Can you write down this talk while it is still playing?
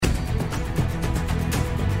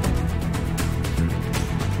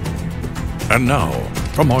And now,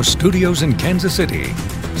 from our studios in Kansas City,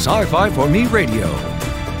 Sci-Fi for Me Radio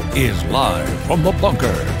is live from the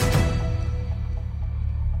bunker.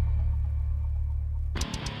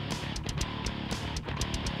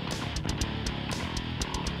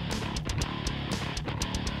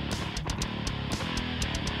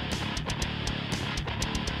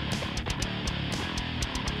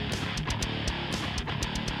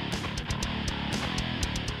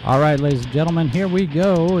 All right, ladies and gentlemen, here we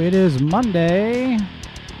go. It is Monday.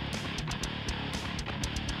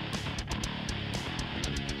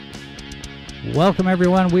 Welcome,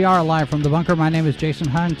 everyone. We are live from the bunker. My name is Jason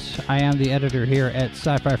Hunt. I am the editor here at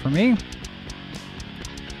Sci-Fi for Me.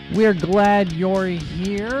 We're glad you're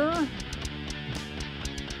here.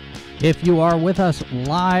 If you are with us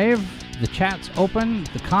live, the chat's open,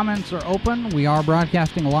 the comments are open. We are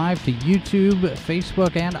broadcasting live to YouTube,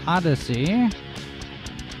 Facebook, and Odyssey.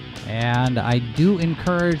 And I do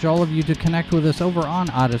encourage all of you to connect with us over on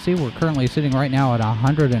Odyssey. We're currently sitting right now at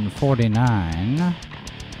 149.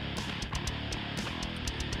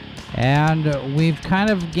 And we've kind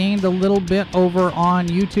of gained a little bit over on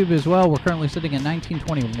YouTube as well. We're currently sitting at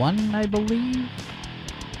 1921, I believe.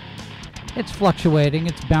 It's fluctuating.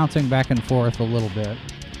 It's bouncing back and forth a little bit.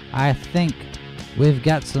 I think we've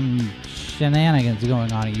got some shenanigans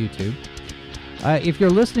going on at YouTube. If you're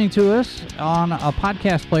listening to us on a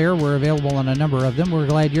podcast player, we're available on a number of them. We're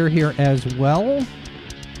glad you're here as well.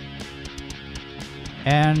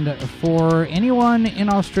 And for anyone in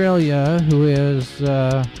Australia who is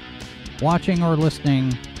watching or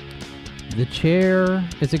listening, the chair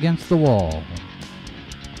is against the wall.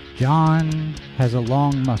 John has a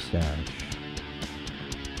long mustache.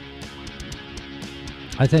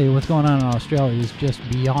 I tell you, what's going on in Australia is just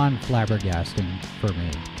beyond flabbergasting for me.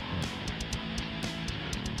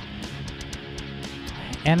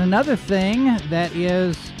 And another thing that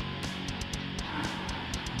is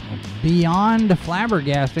beyond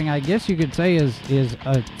flabbergasting, I guess you could say, is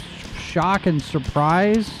a shock and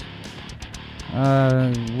surprise,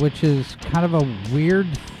 which is kind of a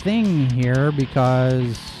weird thing here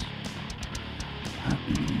because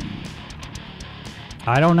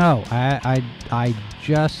I don't know. I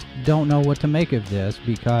just don't know what to make of this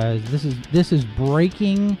because this is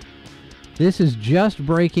breaking. This is just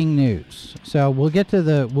breaking news. So we'll get to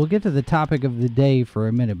the topic of the day for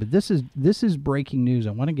a minute, but this is breaking news.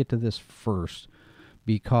 I want to get to this first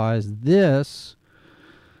because this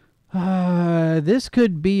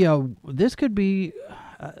could be a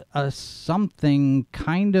something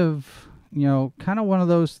kind of one of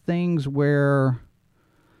those things where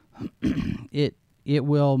it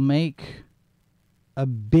will make a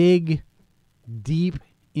big, deep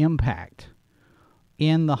impact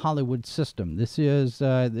in the Hollywood system. This is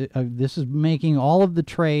making all of the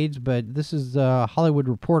trades, but this is Hollywood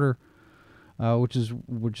Reporter, which is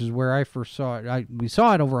where I first saw it. We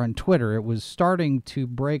saw it over on Twitter. It was starting to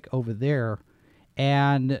break over there,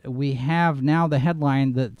 and we have now the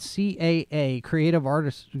headline that CAA, Creative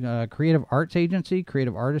Artists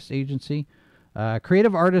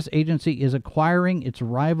Agency is acquiring its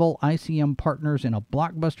rival ICM partners in a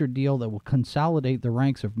blockbuster deal that will consolidate the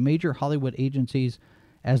ranks of major Hollywood agencies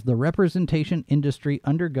as the representation industry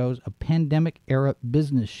undergoes a pandemic-era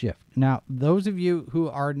business shift. Now, those of you who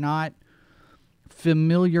are not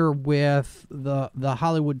familiar with the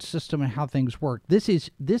Hollywood system and how things work, this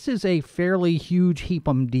is a fairly huge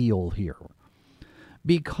heap'em deal here,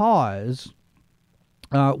 because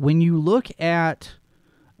when you look at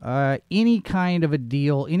any kind of a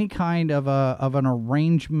deal, any kind of an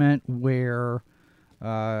arrangement where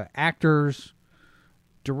actors,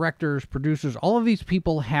 directors, producers, all of these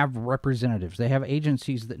people have representatives. They have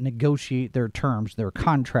agencies that negotiate their terms, their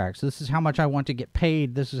contracts. This is how much I want to get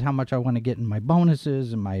paid. This is how much I want to get in my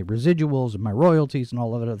bonuses and my residuals and my royalties and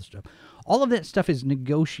all of that other stuff. All of that stuff is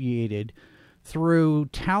negotiated through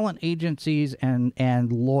talent agencies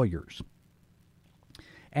and lawyers.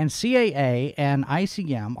 And CAA and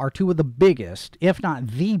ICM are two of the biggest, if not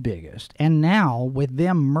the biggest. And now, with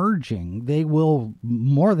them merging, they will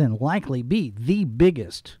more than likely be the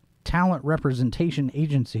biggest talent representation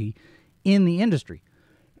agency in the industry.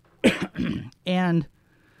 And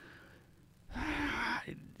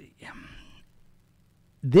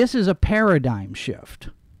this is a paradigm shift.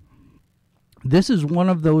 This is one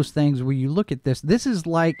of those things where you look at this. This is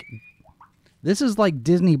like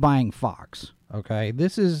Disney buying Fox. Okay,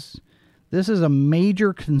 this is a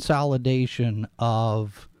major consolidation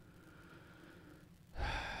of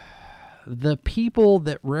the people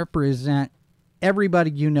that represent everybody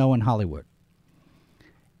you know in Hollywood.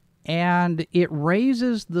 And it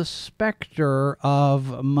raises the specter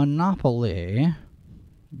of monopoly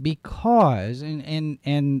because,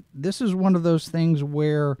 and this is one of those things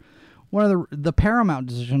where one of the Paramount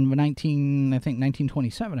decision of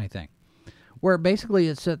 1927, I think, where basically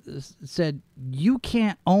it said you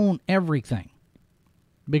can't own everything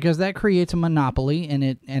because that creates a monopoly and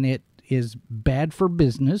it is bad for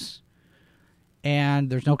business, and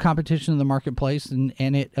there's no competition in the marketplace, and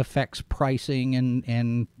it affects pricing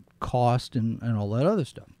and cost and all that other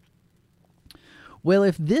stuff. Well,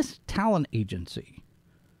 if this talent agency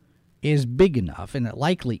is big enough, and it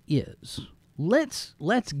likely is, let's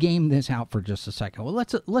game this out for just a second. Well,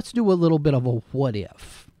 let's do a little bit of a what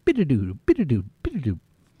if. Bidadoo.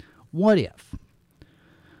 What if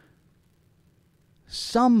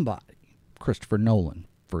somebody, Christopher Nolan,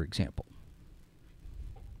 for example,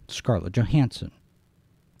 Scarlett Johansson,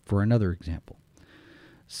 for another example,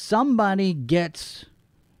 somebody gets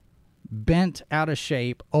bent out of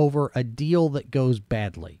shape over a deal that goes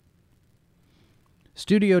badly.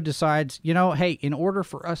 Studio decides, hey, in order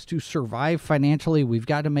for us to survive financially, we've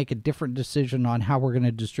got to make a different decision on how we're going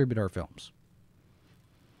to distribute our films.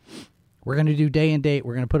 We're going to do day and date.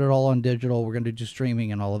 We're going to put it all on digital. We're going to do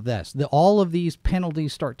streaming and all of this. All of these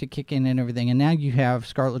penalties start to kick in and everything. And now you have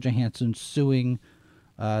Scarlett Johansson suing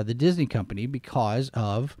the Disney company because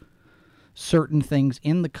of certain things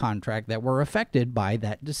in the contract that were affected by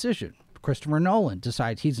that decision. Christopher Nolan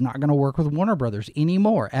decides he's not going to work with Warner Brothers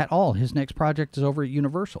anymore at all. His next project is over at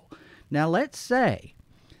Universal. Now, let's say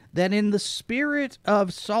that in the spirit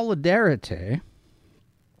of solidarity,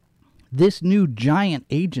 this new giant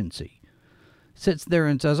agency sits there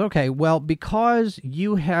and says, okay, well, because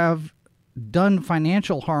you have done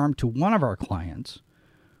financial harm to one of our clients,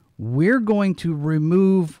 we're going to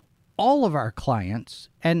remove all of our clients,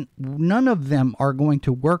 and none of them are going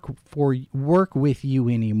to work with you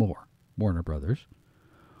anymore. Warner Brothers,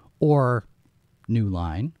 or New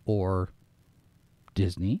Line, or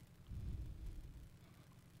Disney.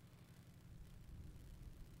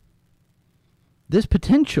 This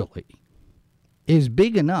potentially is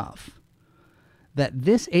big enough that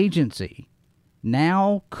this agency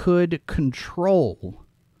now could control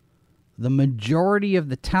the majority of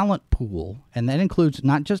the talent pool, and that includes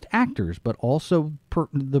not just actors, but also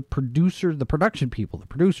the producers, the production people, the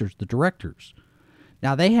producers, the directors.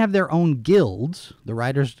 Now, they have their own guilds, the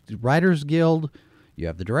Writers Guild, you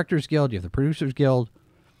have the Directors Guild, you have the Producers Guild.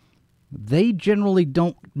 They generally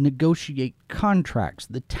don't negotiate contracts.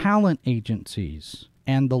 The talent agencies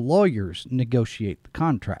and the lawyers negotiate the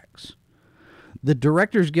contracts. The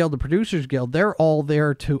Directors Guild, the Producers Guild, they're all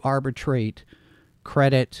there to arbitrate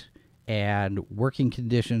credit and working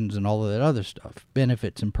conditions and all of that other stuff,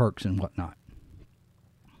 benefits and perks and whatnot.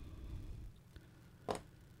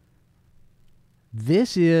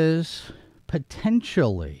 This is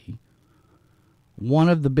potentially one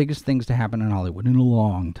of the biggest things to happen in Hollywood in a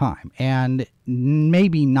long time, and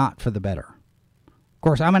maybe not for the better. Of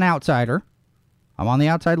course, I'm an outsider. I'm on the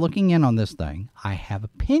outside looking in on this thing. I have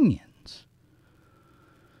opinions.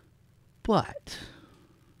 But,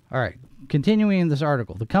 all right, continuing in this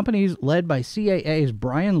article, the companies led by CAA's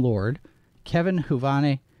Brian Lord, Kevin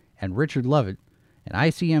Huvane, and Richard Lovett, and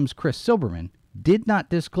ICM's Chris Silberman did not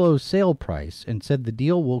disclose sale price and said the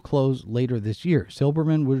deal will close later this year.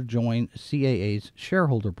 Silberman would join CAA's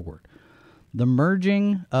shareholder board. The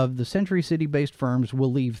merging of the Century City-based firms will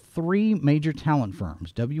leave three major talent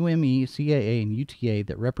firms, WME, CAA, and UTA,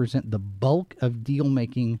 that represent the bulk of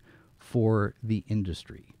deal-making for the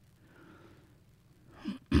industry.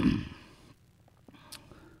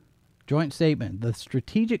 Joint statement. The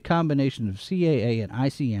strategic combination of CAA and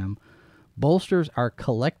ICM bolsters our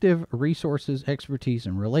collective resources, expertise,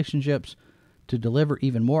 and relationships to deliver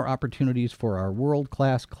even more opportunities for our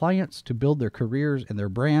world-class clients to build their careers and their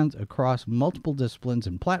brands across multiple disciplines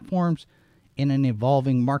and platforms in an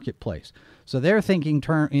evolving marketplace. So they're thinking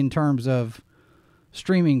in terms of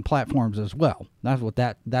streaming platforms as well. That's what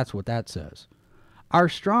that says. Our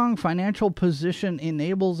strong financial position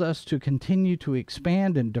enables us to continue to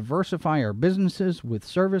expand and diversify our businesses, with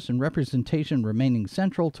service and representation remaining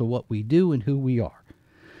central to what we do and who we are.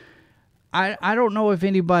 I don't know if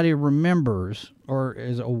anybody remembers or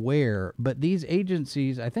is aware, but these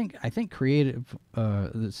agencies, I think creative,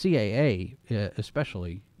 the CAA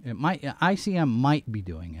especially, ICM might be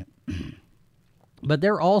doing it, but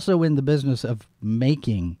they're also in the business of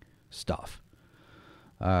making stuff,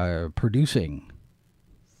 producing.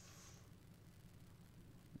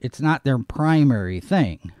 It's not their primary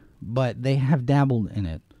thing, but they have dabbled in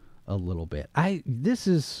it a little bit. This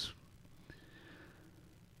is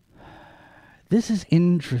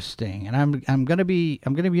interesting, and I'm gonna be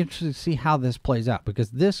interested to see how this plays out, because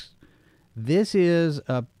this is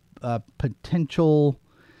a potential.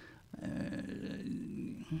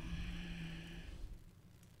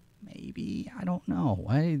 Maybe, I don't know.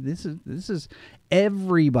 This is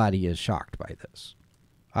everybody is shocked by this.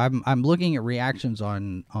 I'm looking at reactions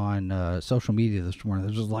on social media this morning.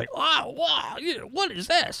 They're just like, wow, what is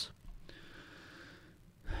this?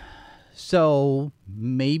 So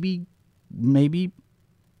maybe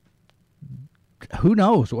who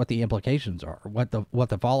knows what the implications are, what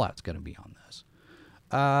the fallout's going to be on this.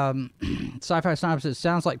 Sci-Fi Synopsis,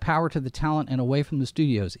 sounds like power to the talent and away from the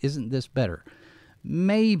studios. Isn't this better?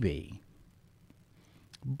 Maybe.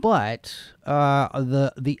 But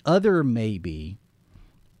the other maybe,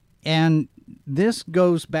 and this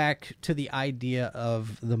goes back to the idea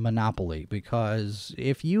of the monopoly, because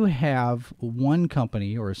if you have one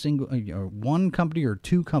company or one company or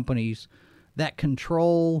two companies that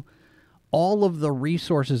control all of the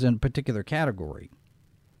resources in a particular category,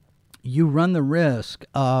 you run the risk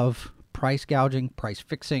of price gouging, price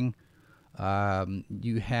fixing.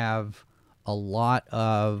 You have a lot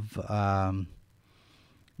of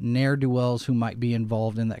ne'er-do-wells who might be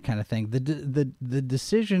involved in that kind of thing. The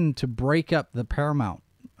decision to break up the Paramount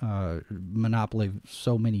monopoly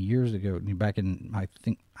so many years ago, back in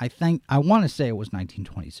I want to say it was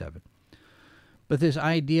 1927. But this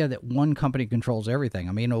idea that one company controls everything.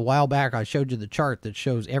 I mean, a while back I showed you the chart that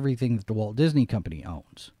shows everything that the Walt Disney Company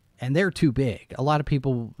owns, and they're too big. A lot of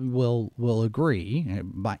people will agree,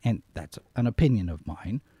 and that's an opinion of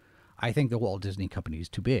mine. I think the Walt Disney Company is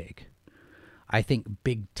too big. I think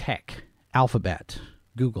big tech, Alphabet,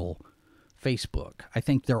 Google, Facebook, I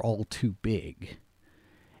think they're all too big.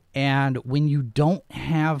 And when you don't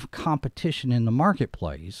have competition in the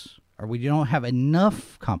marketplace, or when you don't have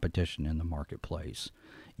enough competition in the marketplace,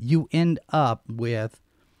 you end up with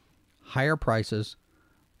higher prices,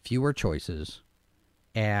 fewer choices,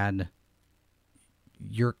 and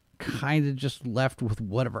you're kind of just left with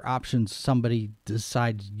whatever options somebody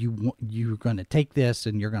decides you're going to take this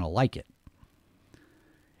and you're going to like it.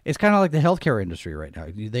 It's kind of like the healthcare industry right now.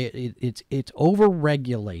 It's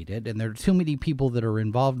over-regulated, and there are too many people that are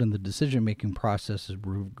involved in the decision-making processes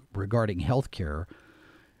regarding healthcare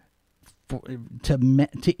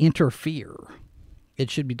to interfere. It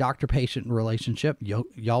should be doctor-patient relationship.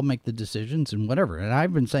 Y'all make the decisions and whatever. And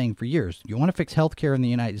I've been saying for years, you want to fix healthcare in the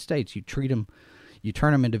United States, you turn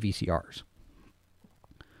them into VCRs.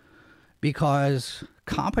 Because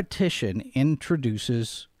competition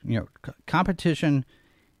introduces, competition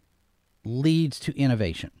leads to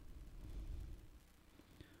innovation.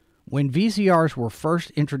 When VCRs were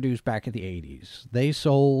first introduced back in the 80s, they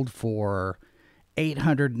sold for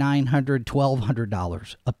 $800, $900,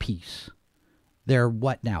 $1,200 a piece. They're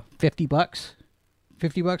what now? $50?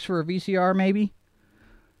 $50 for a VCR maybe?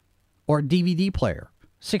 Or a DVD player?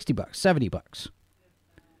 $60, $70.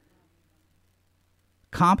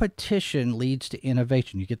 Competition leads to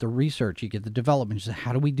innovation. You get the research, you get the development. You say,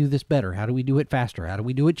 how do we do this better? How do we do it faster? How do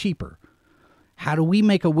we do it cheaper? How do we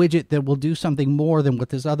make a widget that will do something more than what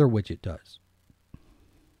this other widget does?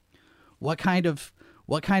 What kind of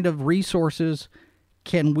resources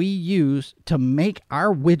can we use to make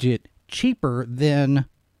our widget cheaper than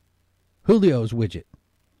Julio's widget?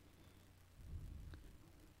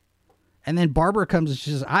 And then Barbara comes and she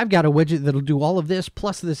says, I've got a widget that'll do all of this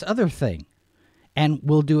plus this other thing, and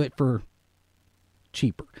we'll do it for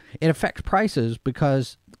cheaper. It affects prices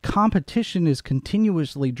because competition is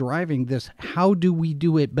continuously driving this. How do we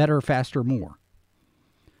do it better, faster, more?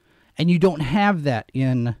 And you don't have that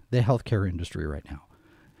in the healthcare industry right now.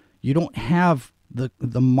 You don't have the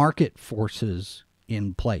market forces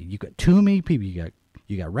in play. You got too many people.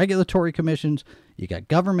 You got regulatory commissions, you got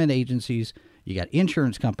government agencies, you got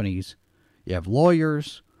insurance companies, you have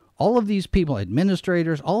lawyers, all of these people,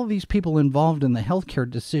 administrators, all of these people involved in the healthcare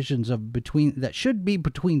decisions that should be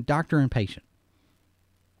between doctor and patient.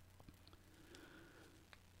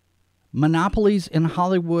 Monopolies in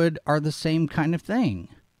Hollywood are the same kind of thing,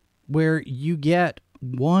 where you get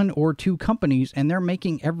one or two companies and they're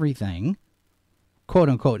making everything, quote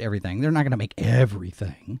unquote everything. They're not going to make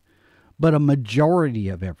everything, but a majority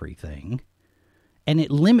of everything. And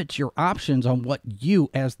it limits your options on what you,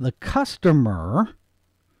 as the customer,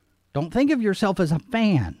 don't think of yourself as a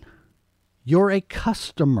fan. You're a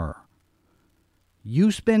customer.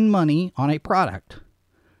 You spend money on a product.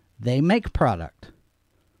 They make product.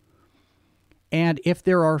 And if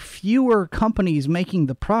there are fewer companies making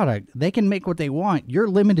the product, they can make what they want. You're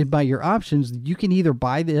limited by your options. You can either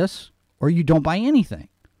buy this or you don't buy anything.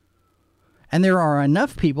 And there are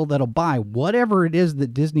enough people that'll buy whatever it is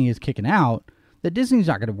that Disney is kicking out that Disney's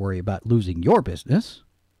not going to worry about losing your business.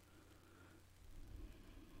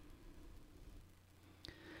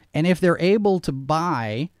 And if they're able to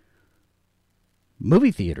buy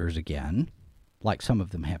movie theaters again, like some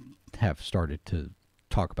of them have started to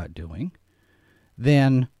talk about doing,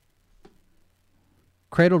 then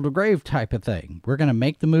cradle to grave type of thing. We're going to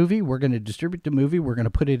make the movie, we're going to distribute the movie, we're going to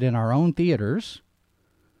put it in our own theaters,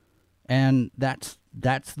 and that's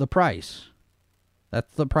the price.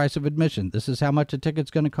 That's the price of admission. This is how much a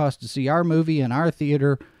ticket's going to cost to see our movie in our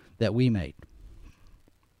theater that we made.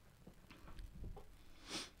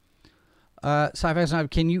 Sci-Fi Snob,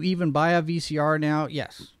 can you even buy a VCR now?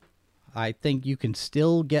 Yes. I think you can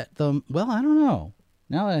still get them. Well, I don't know.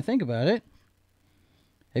 Now that I think about it.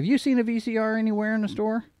 Have you seen a VCR anywhere in the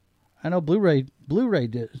store? I know Blu-ray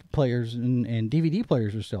players and DVD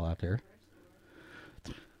players are still out there.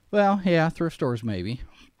 Well, yeah, thrift stores maybe.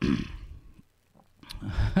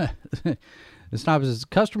 The Snob says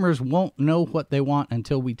customers won't know what they want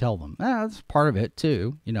until we tell them. That's part of it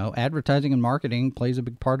too. You know, advertising and marketing plays a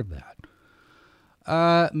big part of that.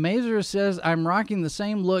 Mazer says I'm rocking the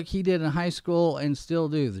same look he did in high school and still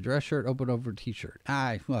do. The dress shirt open over t-shirt.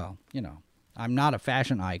 Well, you know, I'm not a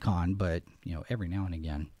fashion icon, but you know, every now and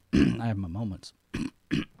again I have my moments.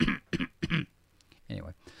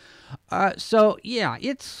 Anyway, so yeah,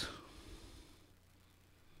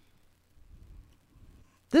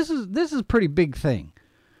 This is a pretty big thing.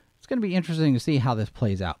 It's going to be interesting to see how this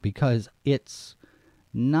plays out because it's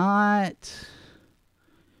not.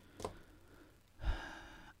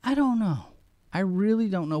 I don't know. I really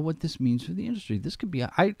don't know what this means for the industry. This could be.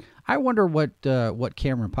 I wonder what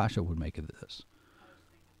Cameron Pasha would make of this.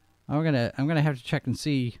 I'm gonna have to check and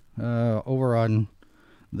see over on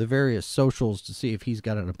the various socials to see if he's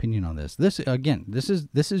got an opinion on this. This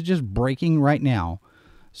is just breaking right now.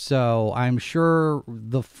 So I'm sure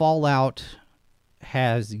the fallout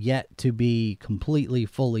has yet to be completely,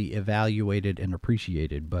 fully evaluated and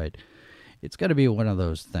appreciated, but it's going to be one of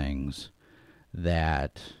those things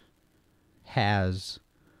that has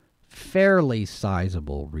fairly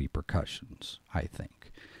sizable repercussions, I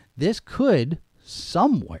think. This could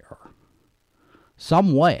somewhere,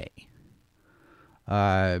 some way,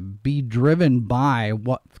 be driven by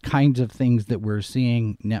what kinds of things that we're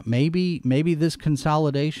seeing now. Maybe this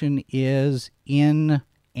consolidation is in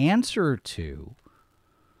answer to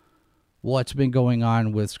what's been going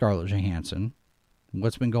on with Scarlett Johansson,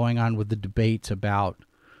 what's been going on with the debates about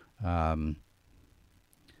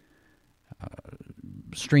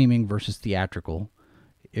streaming versus theatrical.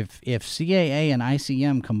 If CAA and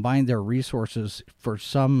ICM combine their resources for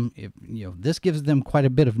this gives them quite a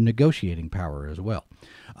bit of negotiating power as well.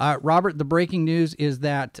 Robert, the breaking news is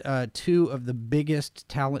that two of the biggest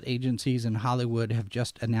talent agencies in Hollywood have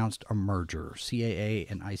just announced a merger, CAA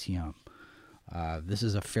and ICM. This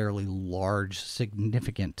is a fairly large,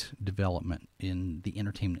 significant development in the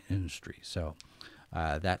entertainment industry. So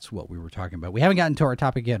that's what we were talking about. We haven't gotten to our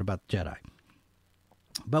topic yet about the Jedi.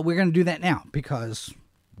 But we're going to do that now because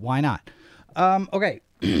why not? Okay,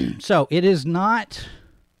 so it is not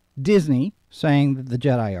Disney saying that the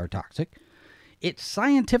Jedi are toxic. It's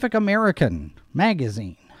Scientific American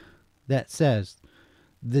magazine that says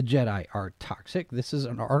the Jedi are toxic. This is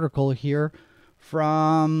an article here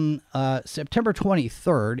from September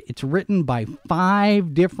 23rd. It's written by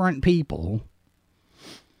 5 different people.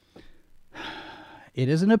 It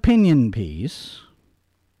is an opinion piece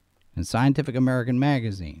in Scientific American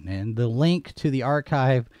magazine, and the link to the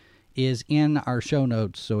archive is in our show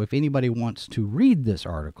notes. So if anybody wants to read this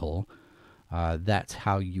article, that's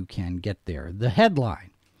how you can get there. The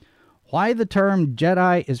headline: Why the term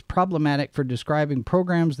Jedi is problematic for describing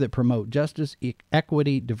programs that promote justice,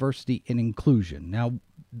 equity, diversity, and inclusion. Now,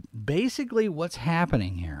 basically what's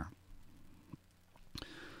happening here,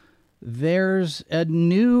 there's a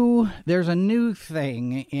new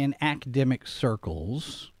thing in academic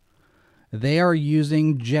circles. They are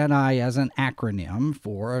using Jedi as an acronym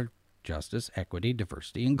for justice, equity,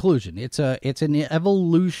 diversity, inclusion. It's an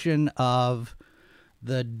evolution of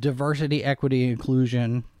the diversity, equity,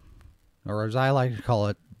 inclusion, or as I like to call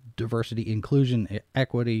it, diversity, inclusion,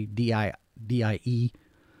 equity, DIE,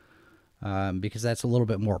 because that's a little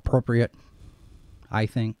bit more appropriate, I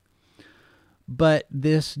think. But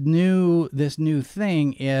this new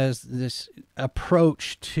thing is this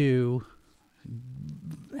approach to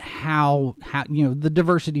how the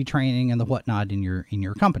diversity training and the whatnot in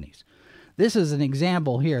your companies. This is an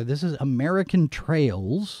example here. This is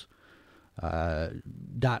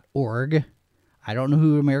AmericanTrails.org. I don't know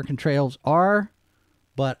who American Trails are,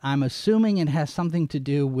 but I'm assuming it has something to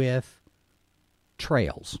do with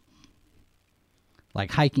trails, like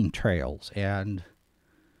hiking trails and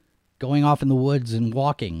going off in the woods and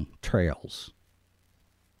walking trails.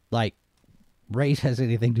 Like race has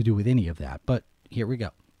anything to do with any of that, but here we go.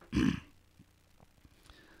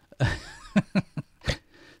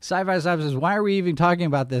 Sci-Fi Stop says, why are we even talking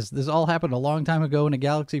about this? This all happened a long time ago in a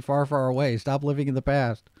galaxy far, far away. Stop living in the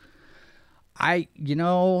past. If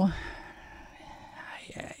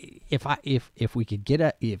we could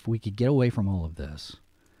get away from all of this,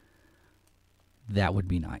 that would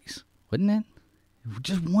be nice, wouldn't it?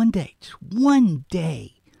 Just one day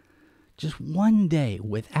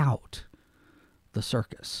without the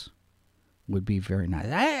circus would be very nice.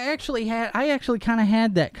 I actually kind of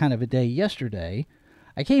had that kind of a day yesterday.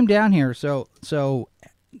 I came down here, so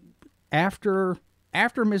after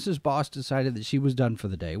Mrs. Boss decided that she was done for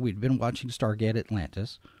the day, we'd been watching Stargate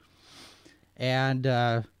Atlantis, and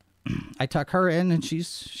I tuck her in, and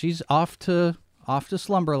she's off to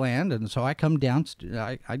Slumberland, and so I come down.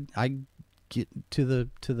 I get to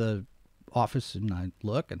the office, and I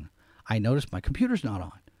look, and I notice my computer's not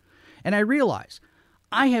on, and I realize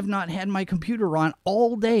I have not had my computer on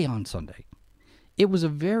all day on Sunday. It was a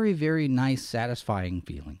very, very nice, satisfying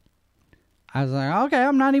feeling. I was like, okay,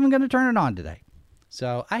 I'm not even going to turn it on today.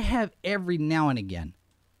 So I have every now and again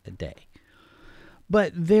a day.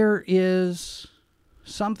 But there is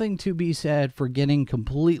something to be said for getting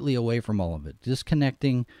completely away from all of it,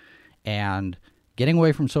 disconnecting and getting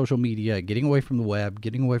away from social media, getting away from the web,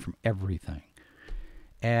 getting away from everything.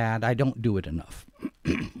 And I don't do it enough.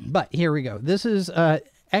 But here we go. This is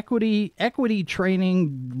equity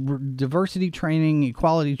training, diversity training,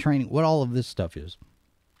 equality training, what all of this stuff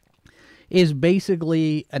is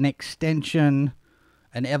basically an extension,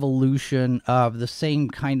 an evolution of the same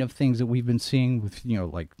kind of things that we've been seeing with,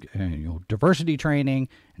 diversity training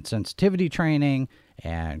and sensitivity training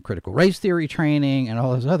and critical race theory training and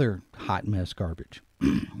all this other hot mess garbage.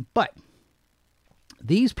 But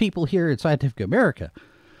these people here at Scientific America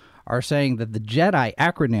are saying that the JEDI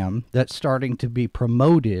acronym that's starting to be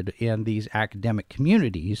promoted in these academic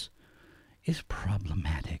communities is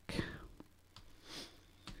problematic.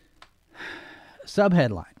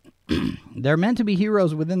 Subheadline. They're meant to be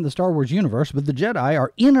heroes within the Star Wars universe, but the Jedi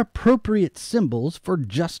are inappropriate symbols for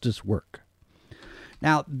justice work.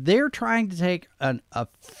 Now, they're trying to take a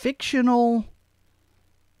fictional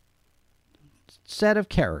set of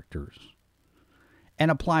characters and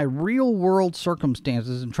apply real-world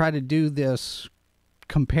circumstances and try to do this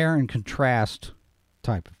compare and contrast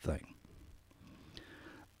type of thing.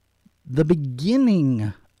 The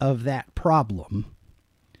beginning of that problem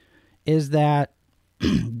is that,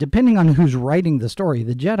 depending on who's writing the story,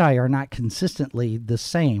 the Jedi are not consistently the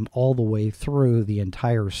same all the way through the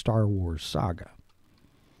entire Star Wars saga.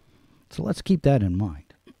 So let's keep that in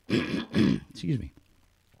mind. Excuse me.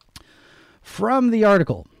 From the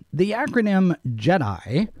article, the acronym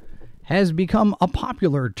JEDI has become a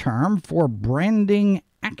popular term for branding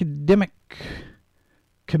academic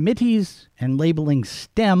committees and labeling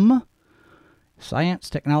STEM, science,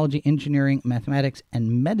 technology, engineering, mathematics,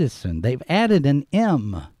 and medicine. They've added an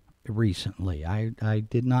M recently. I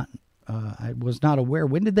was not aware.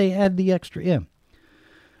 When did they add the extra M?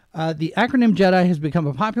 The acronym JEDI has become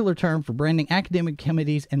a popular term for branding academic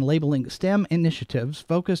committees and labeling STEM initiatives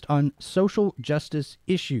focused on social justice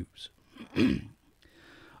issues.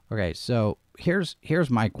 Okay, so here's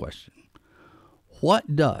my question.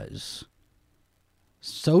 What does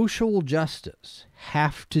social justice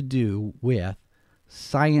have to do with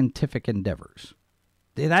scientific endeavors?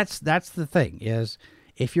 That's the thing, is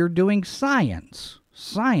if you're doing science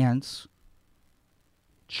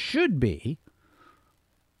should be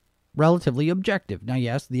relatively objective. Now,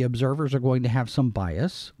 yes, the observers are going to have some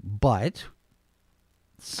bias, but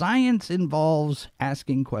science involves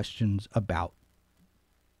asking questions about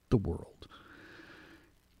the world.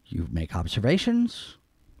 You make observations,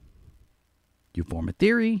 you form a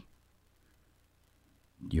theory,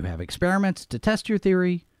 you have experiments to test your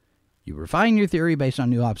theory, you refine your theory based on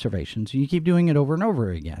new observations, and you keep doing it over and over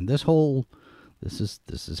again. This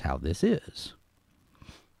is how this is.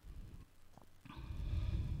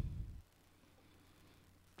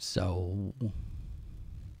 So,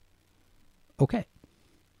 okay.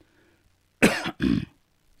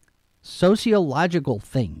 Sociological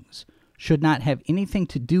things should not have anything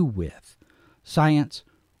to do with science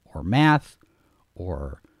or math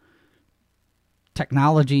or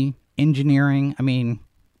technology, engineering. I mean,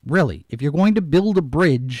 really, if you're going to build a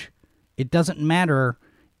bridge, it doesn't matter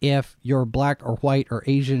if you're black or white or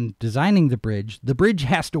Asian designing the bridge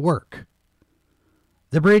has to work.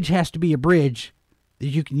 The bridge has to be a bridge that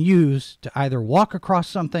you can use to either walk across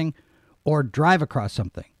something or drive across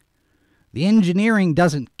something. The engineering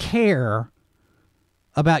doesn't care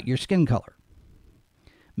about your skin color.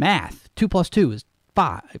 Math, 2 plus 2 is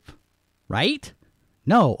 5, right?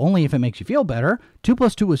 No, only if it makes you feel better. 2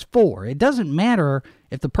 plus 2 is 4. It doesn't matter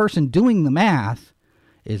if the person doing the math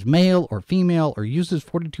is male or female or uses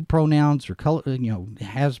 42 pronouns or color,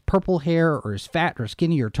 has purple hair or is fat or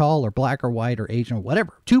skinny or tall or black or white or Asian or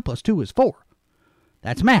whatever. 2 plus 2 is 4.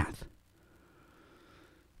 That's math.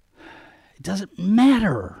 It doesn't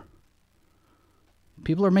matter.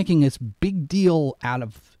 People are making this big deal out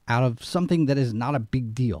of something that is not a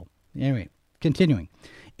big deal. Anyway, continuing.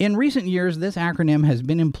 In recent years, this acronym has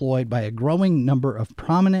been employed by a growing number of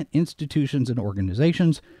prominent institutions and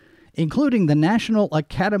organizations, including the National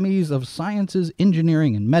Academies of Sciences,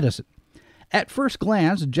 Engineering, and Medicine. At first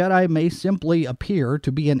glance, JEDI may simply appear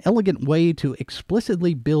to be an elegant way to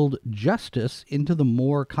explicitly build justice into the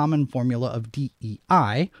more common formula of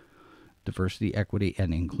DEI, diversity, equity,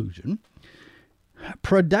 and inclusion,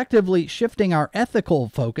 productively shifting our ethical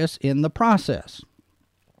focus in the process.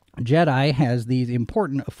 JEDI has these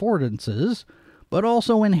important affordances, but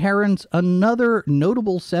also inherits another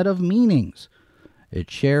notable set of meanings.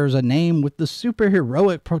 It shares a name with the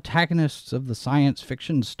superheroic protagonists of the science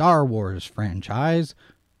fiction Star Wars franchise,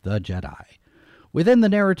 the Jedi. Within the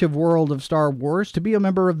narrative world of Star Wars, to be a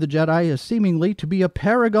member of the Jedi is seemingly to be a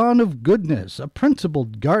paragon of goodness, a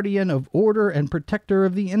principled guardian of order and protector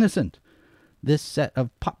of the innocent. This set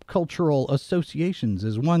of pop cultural associations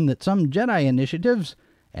is one that some Jedi initiatives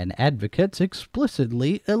and advocates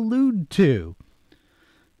explicitly allude to.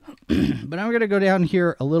 But I'm going to go down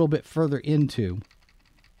here a little bit further into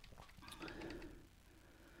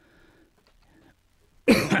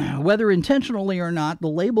whether intentionally or not, the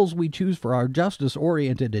labels we choose for our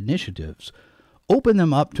justice-oriented initiatives open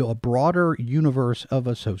them up to a broader universe of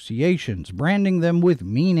associations, branding them with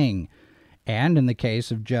meaning, and in the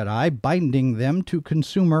case of Jedi, binding them to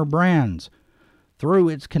consumer brands. Through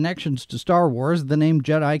its connections to Star Wars, the name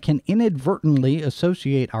Jedi can inadvertently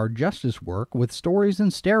associate our justice work with stories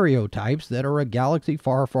and stereotypes that are a galaxy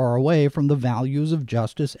far, far away from the values of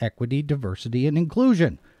justice, equity, diversity, and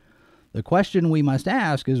inclusion. The question we must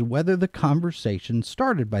ask is whether the conversations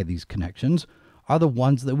started by these connections are the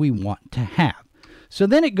ones that we want to have. So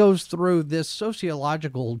then it goes through this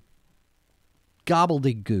sociological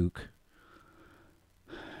gobbledygook.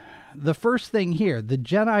 The first thing here, the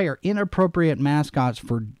Jedi are inappropriate mascots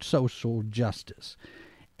for social justice.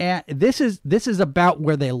 And this is about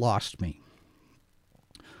where they lost me.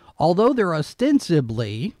 Although they're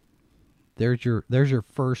ostensibly, there's your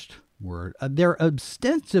first word, they're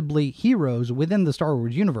ostensibly heroes within the Star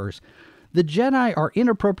Wars universe, the Jedi are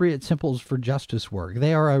inappropriate symbols for justice work.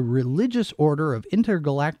 They are a religious order of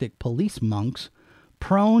intergalactic police monks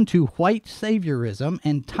prone to white saviorism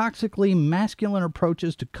and toxically masculine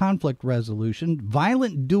approaches to conflict resolution,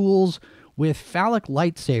 violent duels with phallic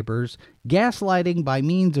lightsabers, gaslighting by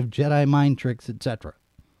means of Jedi mind tricks, etc.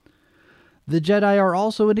 The Jedi are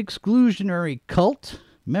also an exclusionary cult,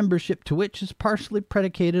 membership to which is partially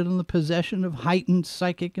predicated on the possession of heightened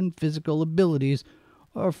psychic and physical abilities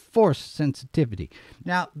or force sensitivity.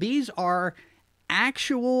 Now, these are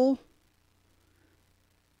actual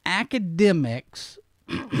academics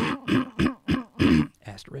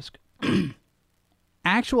asterisk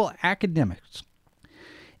actual academics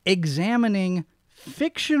examining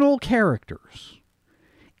fictional characters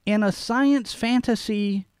in a science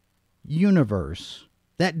fantasy universe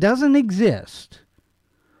that doesn't exist,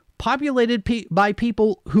 populated by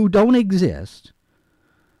people who don't exist.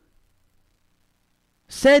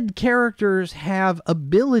 Said characters have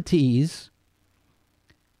abilities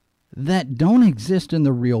that don't exist in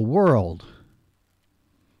the real world.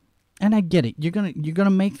 And I get it. You're gonna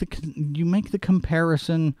make the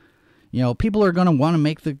comparison. You know, people are gonna want to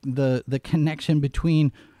make the connection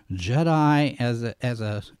between Jedi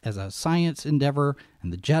as a science endeavor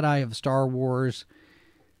and the Jedi of Star Wars.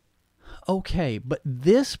 Okay, but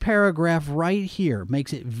this paragraph right here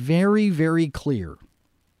makes it very, very clear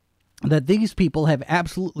that these people have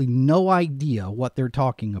absolutely no idea what they're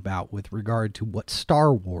talking about with regard to what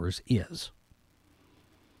Star Wars is.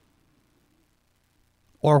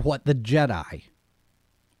 Or what the Jedi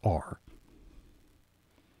are.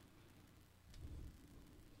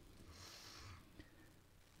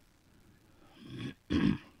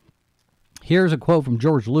 Here's a quote from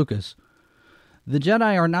George Lucas. The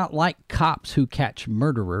Jedi are not like cops who catch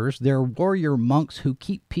murderers. They're warrior monks who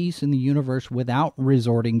keep peace in the universe without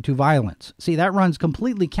resorting to violence. See, that runs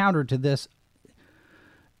completely counter to this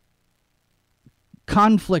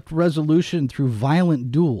conflict resolution through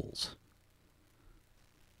violent duels.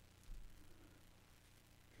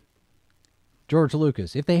 George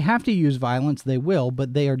Lucas, if they have to use violence, they will,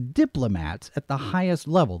 but they are diplomats at the highest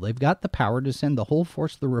level. They've got the power to send the whole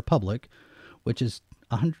force of the Republic, which is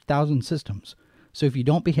 100,000 systems. So if you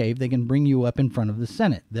don't behave, they can bring you up in front of the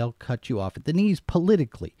Senate. They'll cut you off at the knees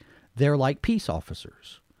politically. they're like peace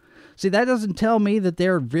officers. See, that doesn't tell me that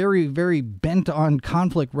they're very, very bent on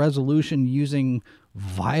conflict resolution using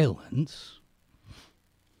violence.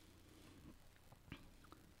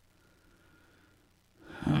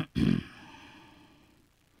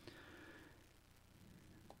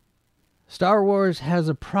 Star Wars has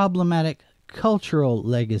a problematic cultural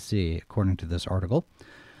legacy, according to this article.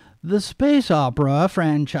 The space opera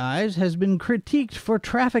franchise has been critiqued for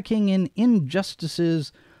trafficking in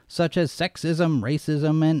injustices such as sexism,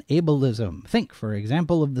 racism, and ableism. Think, for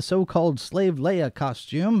example, of the so-called Slave Leia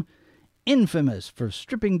costume, infamous for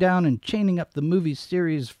stripping down and chaining up the movie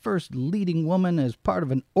series' first leading woman as part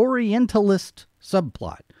of an Orientalist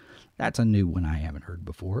subplot. That's a new one I haven't heard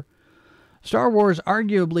before. Star Wars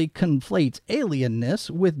arguably conflates alienness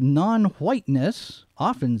with non-whiteness,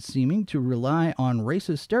 often seeming to rely on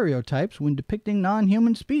racist stereotypes when depicting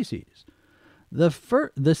non-human species.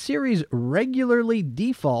 The series regularly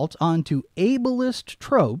defaults onto ableist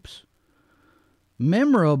tropes,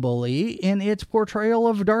 memorably in its portrayal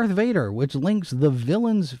of Darth Vader, which links the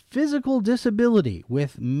villain's physical disability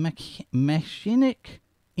with machinic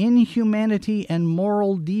inhumanity and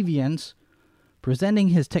moral deviance, presenting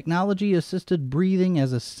his technology-assisted breathing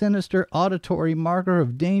as a sinister auditory marker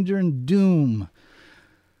of danger and doom.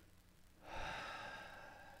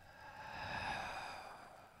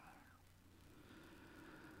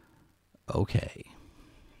 Okay.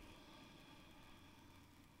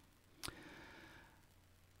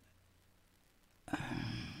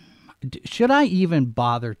 Should I even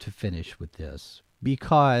bother to finish with this?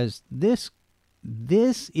 Because this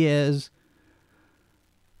is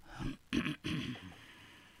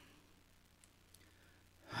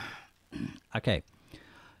okay.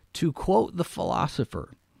 To quote the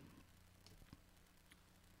philosopher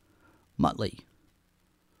Muttley,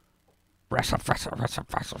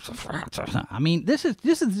 I mean, this is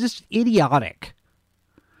just idiotic,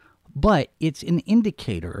 but it's an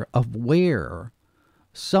indicator of where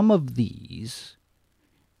some of these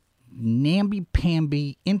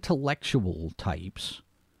namby-pamby intellectual types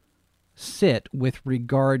sit with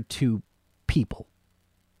regard to people.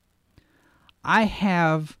 I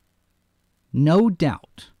have no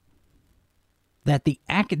doubt that the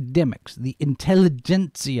academics, the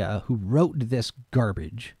intelligentsia who wrote this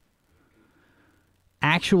garbage,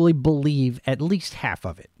 actually believe at least half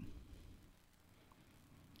of it.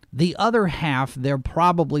 The other half, they'll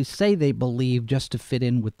probably say they believe just to fit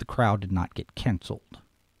in with the crowd and not get canceled.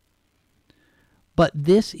 But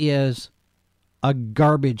this is a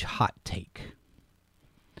garbage hot take.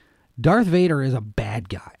 Darth Vader is a bad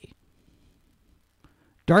guy.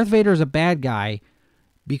 Darth Vader is a bad guy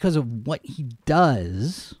because of what he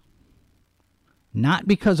does, not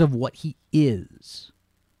because of what he is.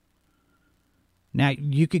 Now,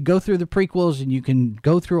 you could go through the prequels and you can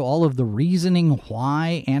go through all of the reasoning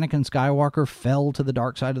why Anakin Skywalker fell to the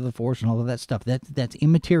dark side of the Force and all of that stuff. That's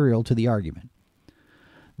immaterial to the argument.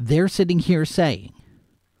 They're sitting here saying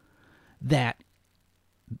that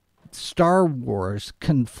Star Wars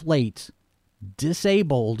conflates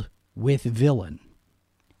disabled with villain.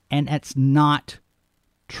 And that's not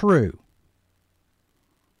true.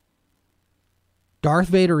 Darth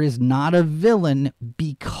Vader is not a villain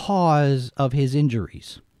because of his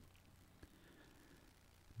injuries.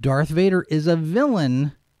 Darth Vader is a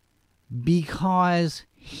villain because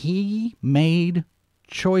he made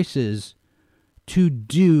choices to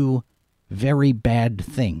do very bad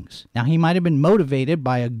things. Now, he might have been motivated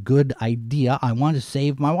by a good idea. I want to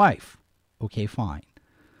save my wife. Okay, fine.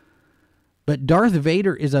 But Darth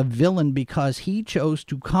Vader is a villain because he chose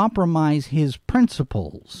to compromise his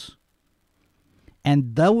principles.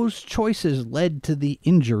 And those choices led to the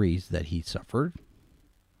injuries that he suffered.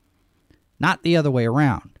 Not the other way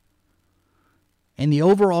around. In the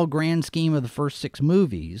overall grand scheme of the first 6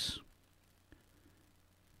 movies,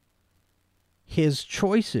 his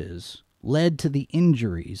choices led to the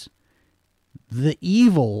injuries. The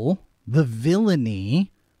evil, the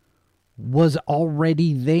villainy, was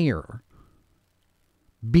already there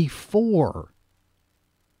before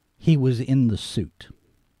he was in the suit.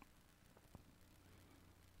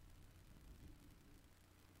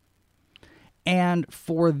 And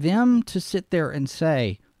for them to sit there and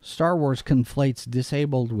say, Star Wars conflates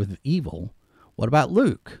disabled with evil, what about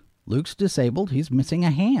Luke? Luke's disabled, he's missing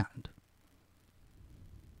a hand.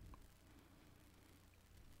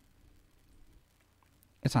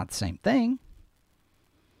 It's not the same thing.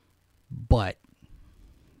 But,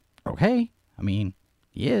 okay, I mean,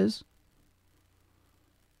 he is.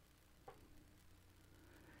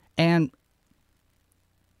 And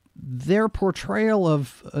their portrayal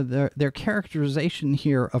of their characterization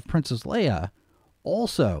here of Princess Leia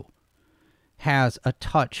also has a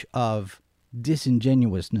touch of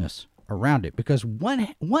disingenuousness around it, because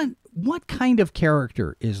what kind of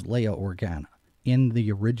character is Leia Organa in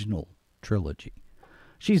the original trilogy?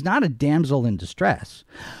 She's not a damsel in distress.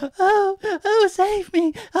 Oh, save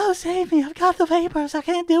me. Oh, save me. I've got the vapors. I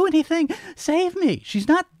can't do anything. Save me. She's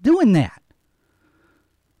not doing that.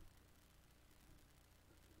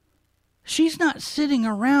 She's not sitting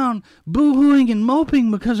around boo-hooing and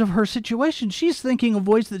moping because of her situation. She's thinking of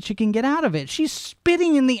ways that she can get out of it. She's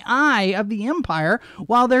spitting in the eye of the Empire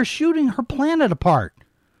while they're shooting her planet apart.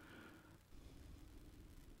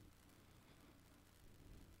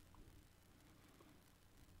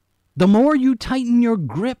 The more you tighten your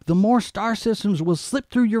grip, the more star systems will slip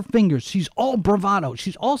through your fingers. She's all bravado.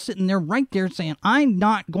 She's all sitting there right there saying, I'm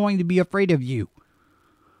not going to be afraid of you.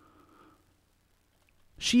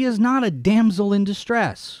 She is not a damsel in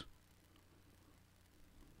distress.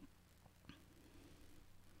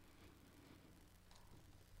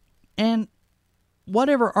 And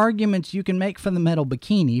whatever arguments you can make for the metal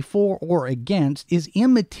bikini, for or against, is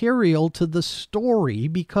immaterial to the story,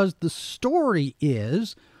 because the story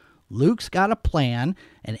is Luke's got a plan,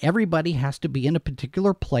 and everybody has to be in a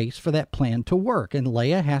particular place for that plan to work, and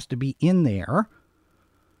Leia has to be in there.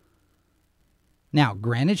 Now,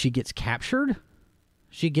 granted, she gets captured.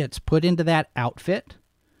 She gets put into that outfit.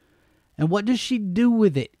 And what does she do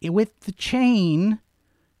with it? With the chain,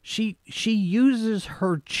 she uses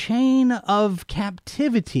her chain of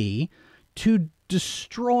captivity to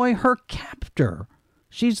destroy her captor.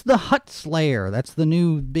 She's the Hutt Slayer. That's the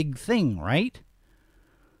new big thing, right?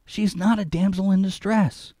 She's not a damsel in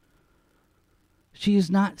distress. She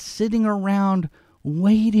is not sitting around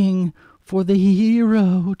waiting for the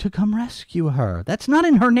hero to come rescue her. That's not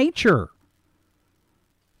in her nature.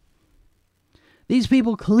 These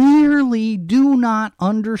people clearly do not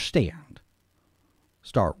understand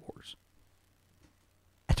Star Wars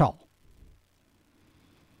at all.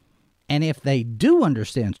 And if they do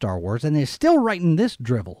understand Star Wars and they're still writing this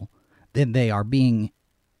drivel, then they are being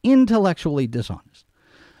intellectually dishonest.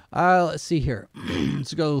 Let's see here.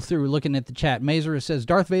 Let's go through looking at the chat. Mazer says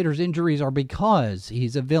Darth Vader's injuries are because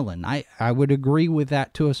he's a villain. I would agree with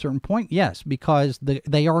that to a certain point. Yes, because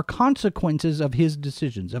they are consequences of his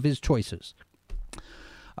decisions, of his choices.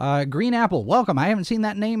 Green Apple, welcome. I haven't seen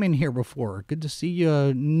that name in here before. Good to see you,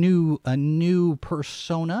 a new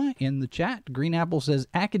persona in the chat. Green Apple says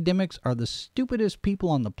academics are the stupidest people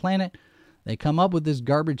on the planet. They come up with this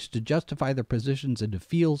garbage to justify their positions and to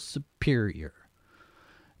feel superior.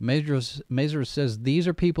 Mazer says these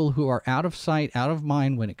are people who are out of sight, out of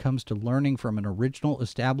mind when it comes to learning from an original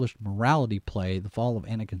established morality play, The Fall of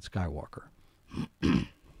Anakin Skywalker.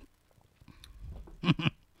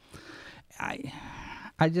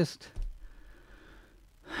 I just...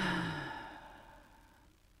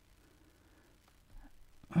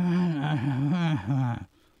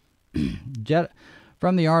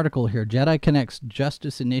 From the article here, Jedi connects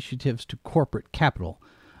justice initiatives to corporate capital.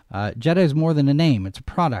 Jedi is more than a name. It's a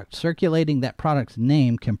product. Circulating that product's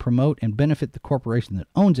name can promote and benefit the corporation that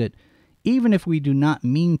owns it, even if we do not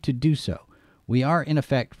mean to do so. We are, in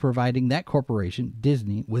effect, providing that corporation,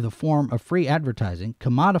 Disney, with a form of free advertising,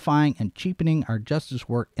 commodifying and cheapening our justice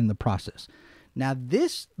work in the process. Now,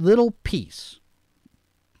 this little piece,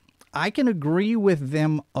 I can agree with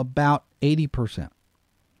them about 80%.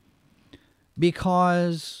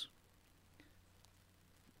 Because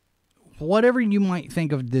whatever you might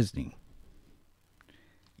think of Disney,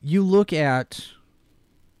 you look at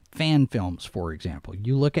fan films, for example.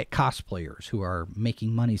 You look at cosplayers who are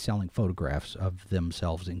making money selling photographs of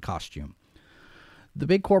themselves in costume. The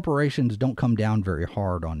big corporations don't come down very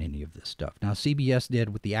hard on any of this stuff. Now, CBS did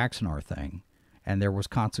with the Axanar thing, and there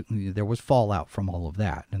was fallout from all of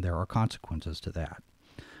that, and there are consequences to that.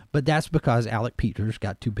 But that's because Alec Peters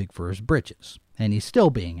got too big for his britches, and he's still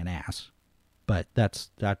being an ass. But that's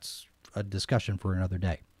a discussion for another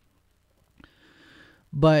day.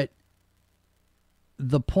 But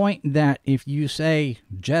the point that if you say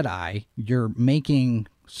Jedi, you're making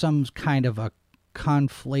some kind of a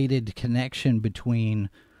conflated connection between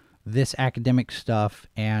this academic stuff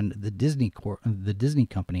and the Disney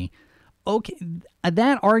company. Okay,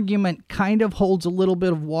 that argument kind of holds a little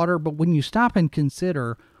bit of water, but when you stop and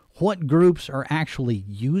consider what groups are actually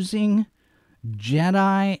using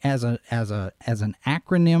Jedi as an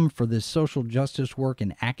acronym for this social justice work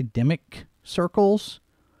in academic circles,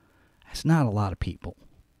 that's not a lot of people.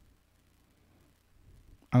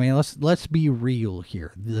 I mean, let's be real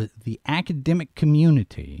here. The academic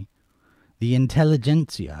community, the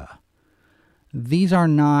intelligentsia, these are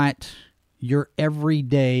not your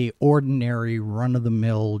everyday, ordinary,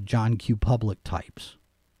 run-of-the-mill John Q. Public types.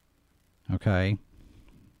 Okay?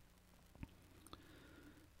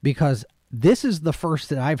 Because this is the first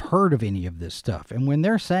that I've heard of any of this stuff. And when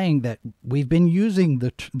they're saying that we've been using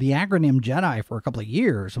the acronym Jedi for a couple of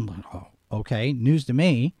years, I'm like, oh, okay, news to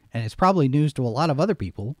me. And it's probably news to a lot of other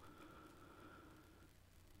people.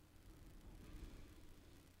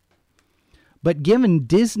 But given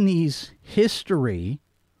Disney's history,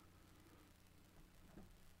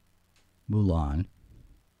 Mulan,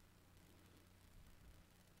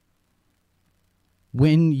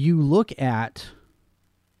 when you look at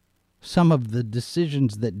some of the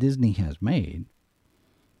decisions that Disney has made,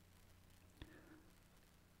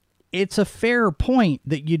 it's a fair point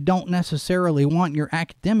that you don't necessarily want your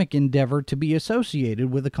academic endeavor to be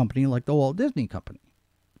associated with a company like the Walt Disney Company.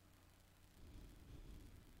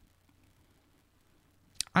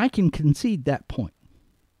 I can concede that point.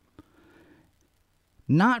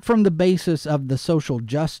 Not from the basis of the social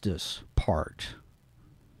justice part,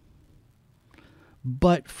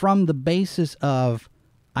 but from the basis of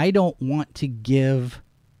I don't want to give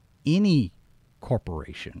any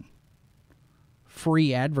corporation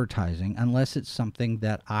free advertising unless it's something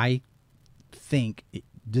that I think it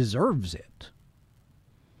deserves it.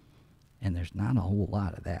 And there's not a whole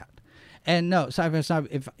lot of that. And no,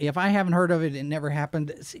 if I haven't heard of it, it never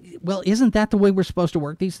happened. Well, isn't that the way we're supposed to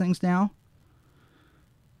work these things now?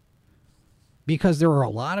 Because there are a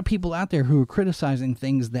lot of people out there who are criticizing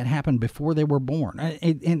things that happened before they were born.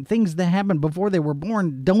 And things that happened before they were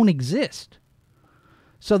born don't exist.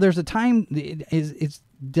 So there's a time.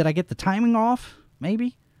 Did I get the timing off?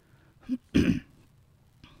 Maybe?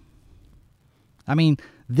 I mean,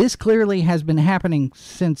 this clearly has been happening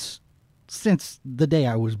since the day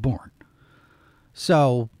I was born.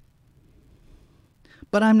 So,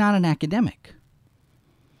 but I'm not an academic.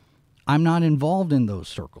 I'm not involved in those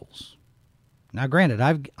circles. Now, granted,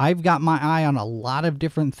 I've got my eye on a lot of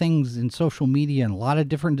different things in social media and a lot of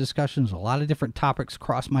different discussions, a lot of different topics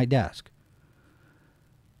across my desk.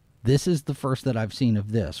 This is the first that I've seen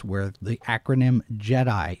of this, where the acronym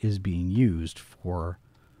JEDI is being used for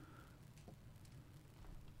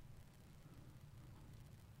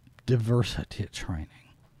diversity training.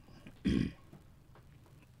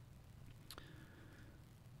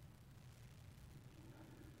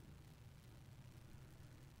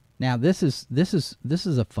 Now this is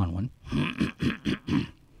a fun one.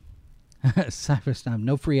 Cypherstime,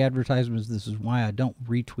 no free advertisements. This is why I don't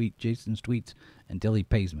retweet Jason's tweets until he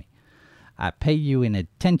pays me. I pay you in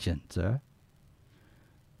attention, sir.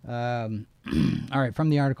 All right,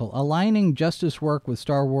 from the article, aligning justice work with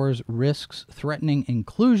Star Wars risks threatening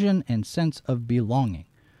inclusion and sense of belonging.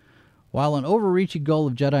 While an overreaching goal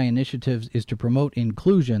of Jedi initiatives is to promote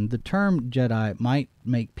inclusion, the term Jedi might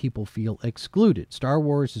make people feel excluded. Star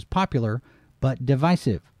Wars is popular, but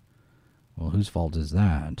divisive. Well, whose fault is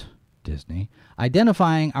that, Disney?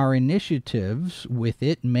 Identifying our initiatives with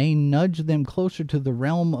it may nudge them closer to the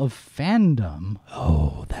realm of fandom.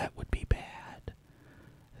 Oh, that would be bad.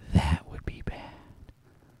 That would be bad.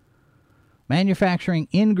 Manufacturing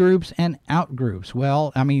in-groups and out-groups.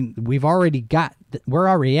 Well, I mean, we're already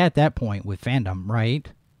at that point with fandom,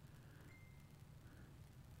 right?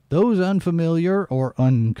 Those unfamiliar or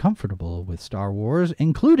uncomfortable with Star Wars,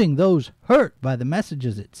 including those hurt by the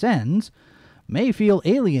messages it sends, may feel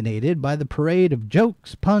alienated by the parade of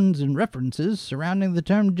jokes, puns, and references surrounding the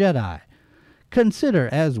term Jedi. Consider,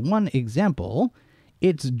 as one example,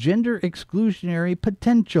 its gender exclusionary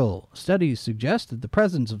potential. Studies suggest that the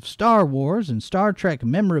presence of Star Wars and Star Trek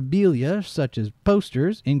memorabilia, such as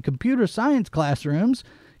posters, in computer science classrooms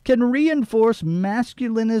can reinforce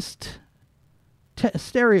masculinist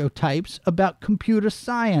stereotypes about computer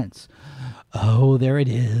science. Oh, there it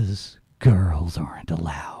is. Girls aren't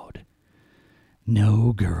allowed.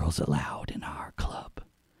 No girls allowed in our club.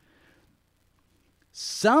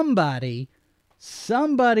 Somebody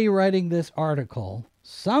writing this article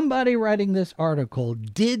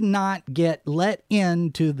did not get let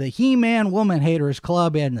into the He-Man Woman Haters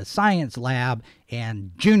Club in the science lab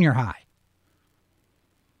and junior high.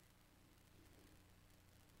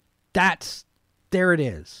 There it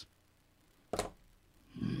is.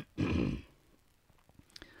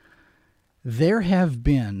 There have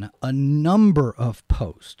been a number of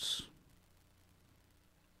posts,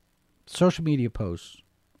 social media posts,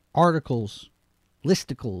 articles,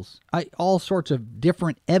 listicles, all sorts of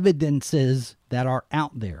different evidences that are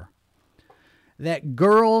out there that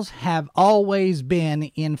girls have always been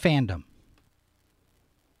in fandom.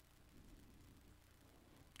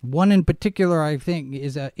 One in particular, I think,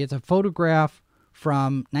 it's a photograph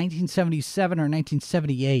from 1977 or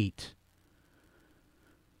 1978.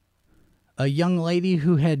 A young lady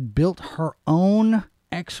who had built her own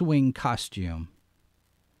X-Wing costume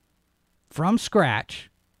from scratch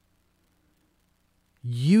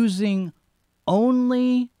using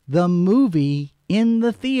only the movie in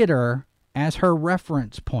the theater as her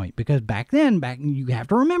reference point. Because back then, you have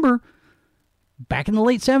to remember, back in the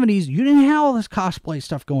late 70s, you didn't have all this cosplay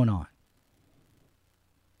stuff going on.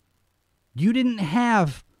 You didn't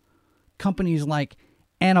have companies like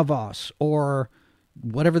Anavos or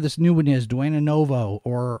whatever this new one is, Duana Novo,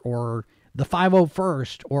 or the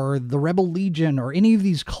 501st, or the Rebel Legion, or any of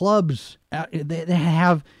these clubs that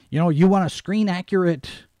have, you want a screen-accurate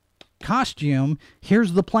costume,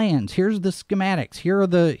 here's the plans, here's the schematics, here are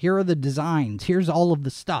the designs, here's all of the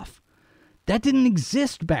stuff. That didn't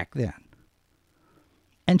exist back then.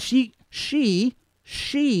 And she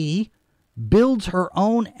builds her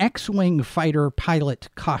own X-Wing fighter pilot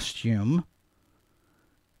costume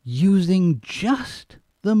using just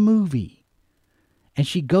the movie. And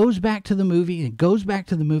she goes back to the movie and goes back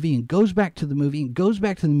to the movie and goes back to the movie and goes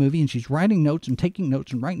back to the movie, and she's writing notes and taking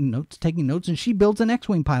notes and writing notes, taking notes, and she builds an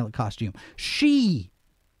X-Wing pilot costume. She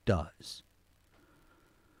does.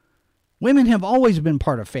 Women have always been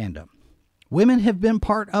part of fandom. Women have been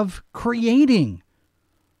part of creating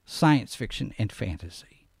science fiction and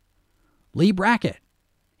fantasy. Lee Brackett,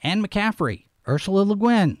 Anne McCaffrey, Ursula Le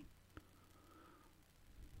Guin,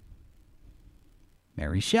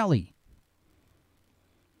 Mary Shelley,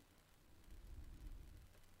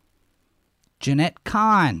 Jeanette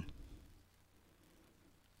Kahn,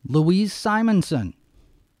 Louise Simonson,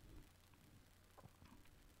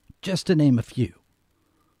 just to name a few.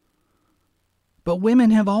 But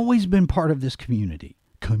women have always been part of this community.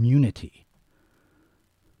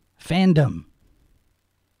 Fandom.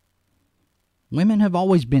 Women have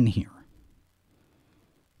always been here.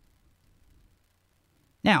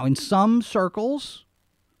 Now, in some circles,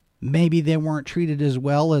 maybe they weren't treated as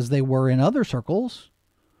well as they were in other circles.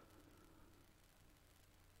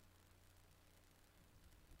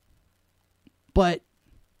 But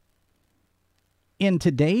in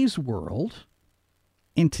today's world,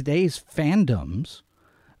 in today's fandoms,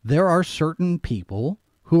 there are certain people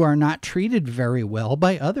who are not treated very well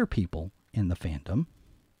by other people in the fandom.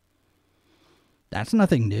 That's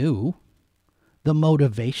nothing new. The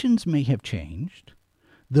motivations may have changed.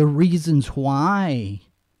 The reasons why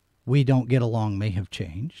we don't get along may have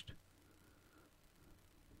changed.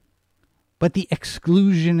 But the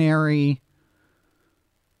exclusionary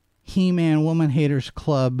He-Man Woman Haters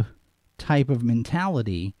Club type of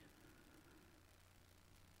mentality,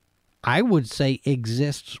 I would say,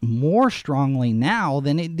 exists more strongly now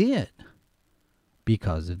than it did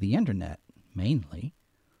because of the internet, mainly.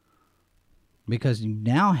 Because you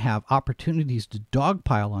now have opportunities to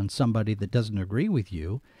dogpile on somebody that doesn't agree with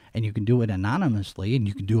you, and you can do it anonymously, and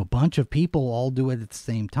you can do a bunch of people all do it at the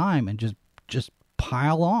same time and just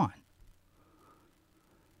pile on.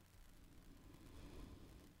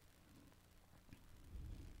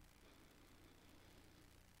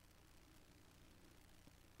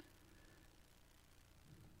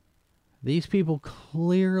 These people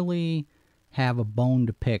clearly have a bone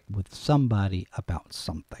to pick with somebody about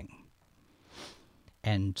something.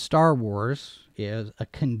 And Star Wars is a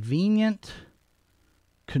convenient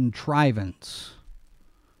contrivance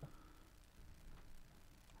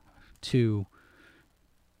to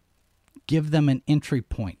give them an entry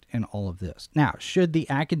point in all of this. Now, should the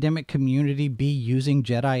academic community be using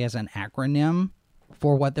Jedi as an acronym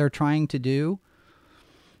for what they're trying to do?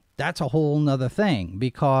 That's a whole nother thing,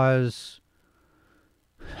 because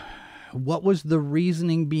what was the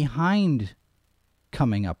reasoning behind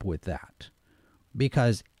coming up with that?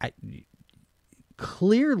 Because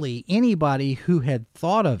clearly anybody who had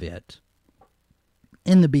thought of it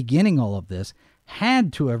in the beginning, all of this,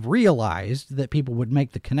 had to have realized that people would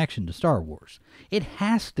make the connection to Star Wars. It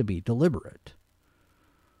has to be deliberate.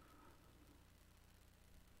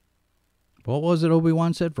 What was it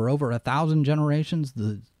Obi-Wan said? For over 1,000 generations,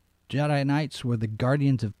 the Jedi Knights were the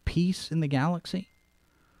guardians of peace in the galaxy.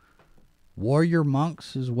 Warrior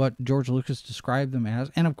monks is what George Lucas described them as.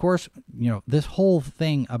 And of course, this whole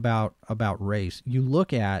thing about race, you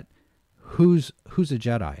look at who's a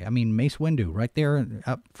Jedi. I mean, Mace Windu right there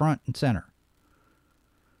up front and center.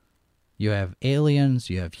 You have aliens,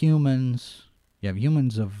 you have humans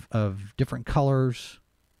of different colors.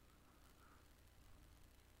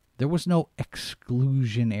 There was no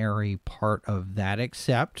exclusionary part of that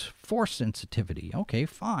except force sensitivity. Okay,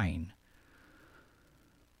 fine.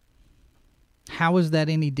 How is that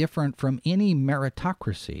any different from any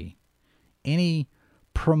meritocracy, any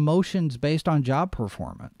promotions based on job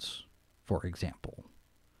performance, for example?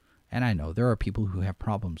 And I know there are people who have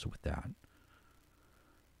problems with that.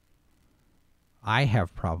 I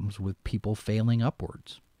have problems with people failing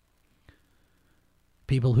upwards.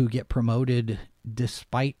 People who get promoted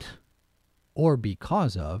despite or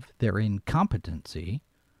because of their incompetency.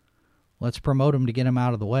 Let's promote them to get them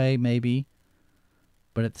out of the way, maybe.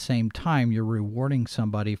 But at the same time, you're rewarding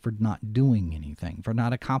somebody for not doing anything, for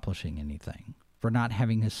not accomplishing anything, for not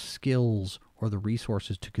having the skills or the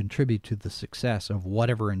resources to contribute to the success of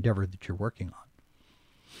whatever endeavor that you're working on.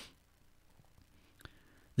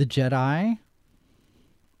 The Jedi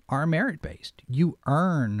are merit-based. You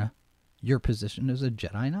earn your position as a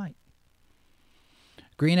Jedi Knight.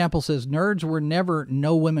 Green Apple says, nerds were never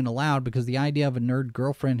no women allowed because the idea of a nerd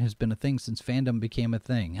girlfriend has been a thing since fandom became a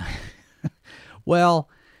thing. Well,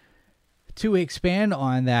 to expand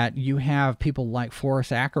on that, you have people like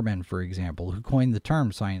Forrest Ackerman, for example, who coined the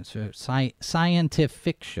term scientific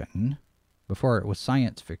fiction before it was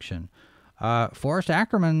science fiction. Forrest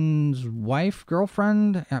Ackerman's wife,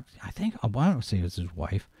 girlfriend, I think, I want to say it was his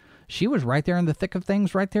wife, she was right there in the thick of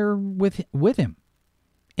things right there with him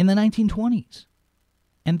in the 1920s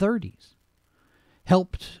and 30s.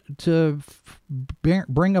 Helped to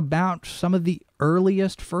bring about some of the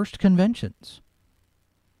earliest first conventions.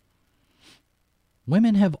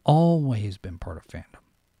 Women have always been part of fandom.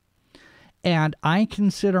 And I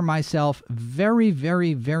consider myself very,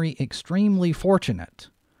 very, very extremely fortunate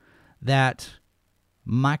that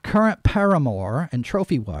my current paramour and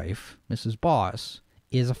trophy wife, Mrs. Boss,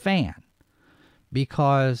 is a fan,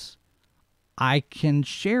 because I can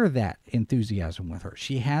share that enthusiasm with her.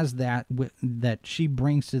 She has that that she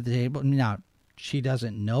brings to the table. Now, she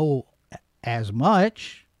doesn't know as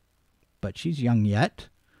much, but she's young yet.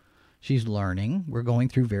 She's learning. We're going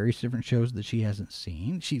through various different shows that she hasn't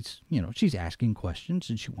seen. She's asking questions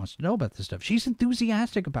and she wants to know about this stuff. She's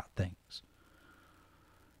enthusiastic about things.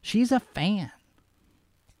 She's a fan.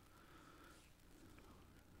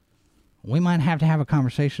 We might have to have a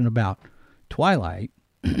conversation about Twilight.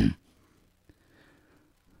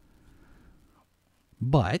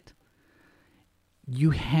 But you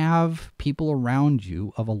have people around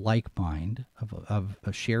you of a like mind, of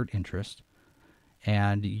a shared interest,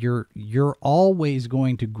 and you're always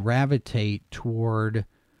going to gravitate toward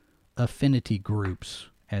affinity groups,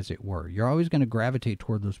 as it were. You're always going to gravitate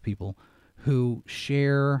toward those people who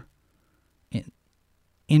share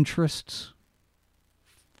interests,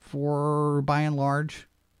 for by and large,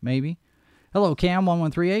 maybe. Hello,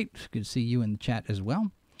 Cam1138. Good to see you in the chat as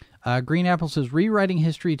well. Green Apple says, rewriting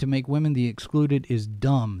history to make women the excluded is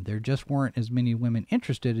dumb. There just weren't as many women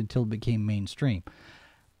interested until it became mainstream.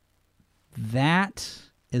 That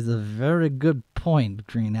is a very good point,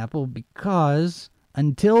 Green Apple, because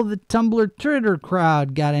until the Tumblr Twitter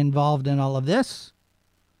crowd got involved in all of this,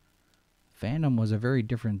 fandom was a very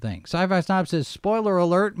different thing. Sci-Fi Snob says, spoiler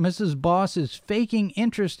alert, Mrs. Boss is faking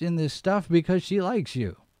interest in this stuff because she likes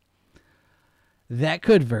you. That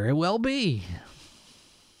could very well be.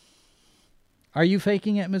 Are you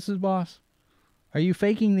faking it, Mrs. Boss? Are you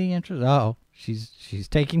faking the interest? Oh, she's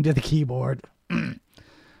taking to the keyboard.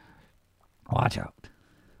 Watch out.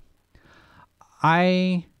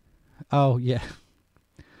 Oh, yeah.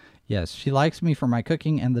 Yes, she likes me for my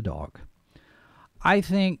cooking and the dog. I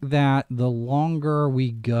think that the longer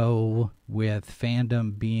we go with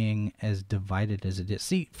fandom being as divided as it is.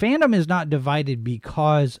 See, fandom is not divided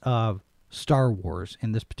because of Star Wars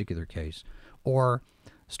in this particular case, or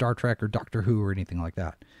Star Trek or Doctor Who or anything like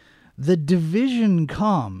that. The division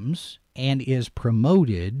comes and is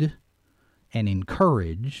promoted and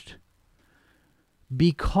encouraged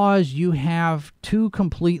because you have two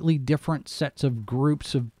completely different sets of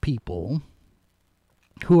groups of people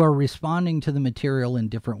who are responding to the material in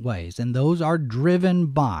different ways. And those are driven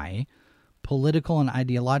by political and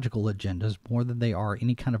ideological agendas more than they are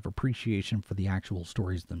any kind of appreciation for the actual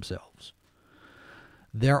stories themselves.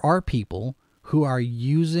 There are people who are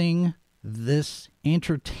using this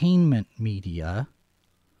entertainment media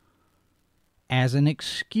as an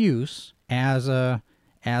excuse, as a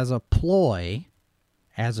ploy,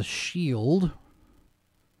 as a shield,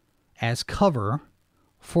 as cover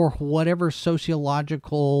for whatever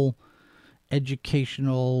sociological,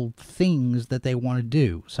 educational things that they want to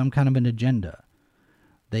do, some kind of an agenda.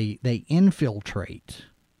 They infiltrate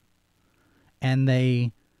and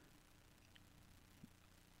they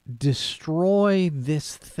destroy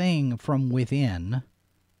this thing from within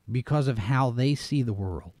because of how they see the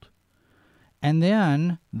world. And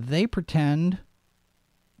then they pretend,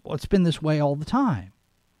 well, it's been this way all the time.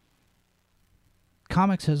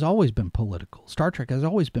 Comics has always been political. Star Trek has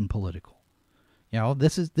always been political. You know,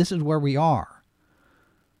 this is where we are.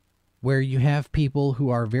 Where you have people who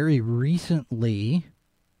are very recently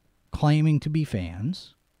claiming to be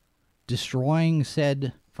fans destroying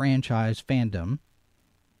said franchise fandom,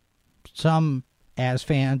 some as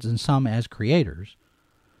fans and some as creators.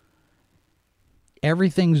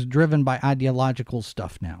 Everything's driven by ideological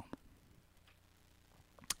stuff now.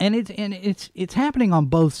 And it's happening on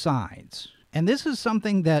both sides. And this is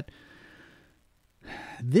something that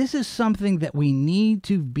we need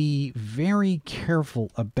to be very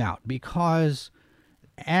careful about, because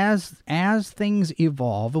as things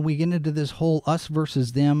evolve and we get into this whole us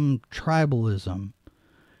versus them tribalism,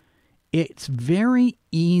 it's very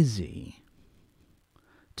easy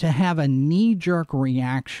to have a knee-jerk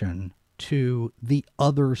reaction to the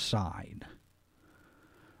other side.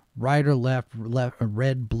 Right or left,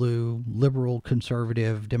 red, blue, liberal,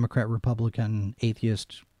 conservative, Democrat, Republican,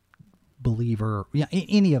 atheist, believer,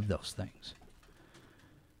 any of those things.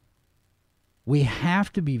 We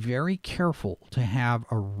have to be very careful to have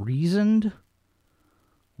a reasoned,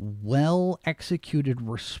 well-executed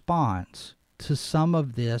response to some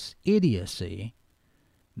of this idiocy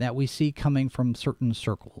that we see coming from certain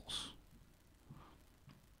circles.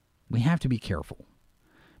 We have to be careful,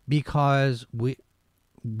 because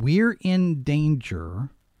we're in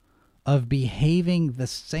danger of behaving the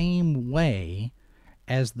same way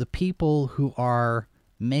as the people who are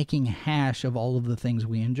making hash of all of the things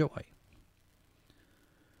we enjoy.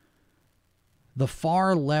 The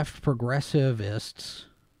far left progressivists,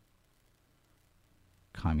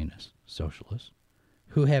 communists, socialists,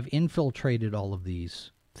 who have infiltrated all of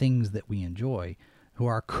these things that we enjoy, who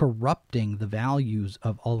are corrupting the values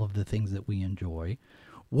of all of the things that we enjoy,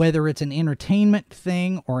 whether it's an entertainment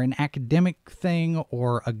thing or an academic thing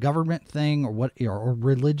or a government thing or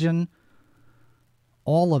religion,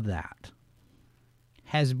 all of that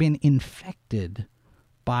has been infected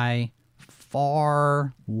by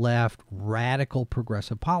far left radical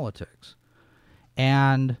progressive politics.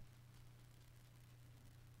 And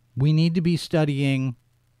we need to be studying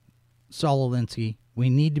Saul Alinsky. We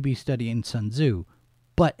need to be studying Sun Tzu.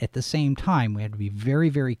 But at the same time, we have to be very,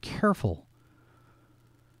 very careful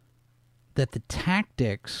that the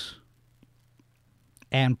tactics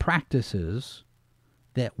and practices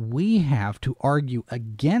that we have to argue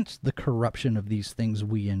against the corruption of these things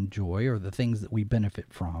we enjoy, or the things that we benefit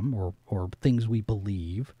from, or things we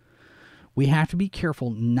believe, we have to be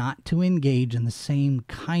careful not to engage in the same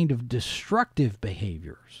kind of destructive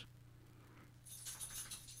behaviors.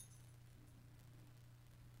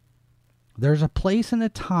 There's a place and a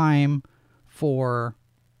time for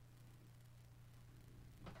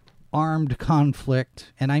armed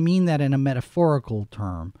conflict, and I mean that in a metaphorical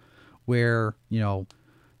term, where,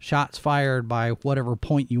 shots fired by whatever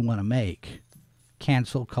point you want to make,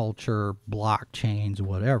 cancel culture, blockchains,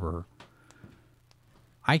 whatever.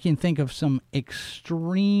 I can think of some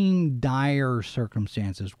extreme dire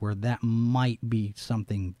circumstances where that might be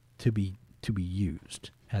something to be used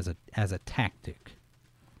as a tactic.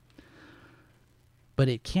 But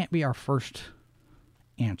it can't be our first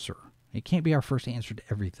answer. It can't be our first answer to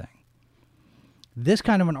everything. This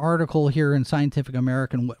kind of an article here in Scientific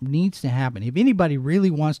American, what needs to happen, if anybody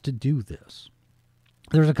really wants to do this,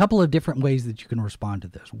 there's a couple of different ways that you can respond to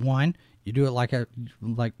this. One, you do it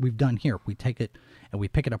like we've done here. We take it and we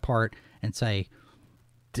pick it apart and say,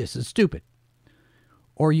 this is stupid.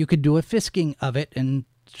 Or you could do a fisking of it and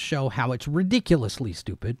show how it's ridiculously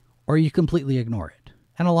stupid, or you completely ignore it.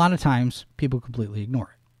 And a lot of times, people completely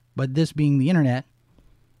ignore it. But this being the internet,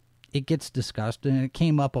 it gets discussed, and it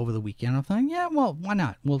came up over the weekend. I'm thinking, yeah, well, why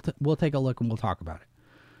not? We'll take a look and we'll talk about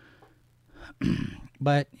it.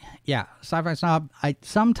 But yeah, Sci-Fi Snob,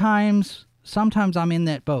 sometimes I'm in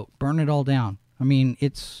that boat. Burn it all down. I mean,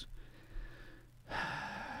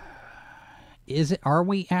 are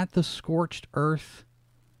we at the scorched earth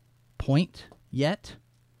point yet?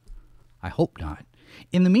 I hope not.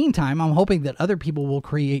 In the meantime, I'm hoping that other people will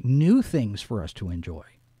create new things for us to enjoy.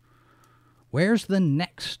 Where's the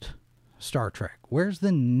next Star Trek? Where's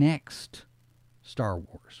the next Star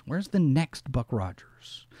Wars? Where's the next Buck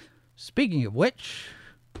Rogers? Speaking of which,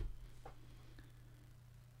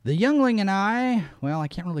 the youngling and I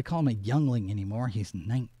can't really call him a youngling anymore. He's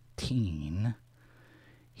 19.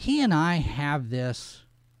 He and I have this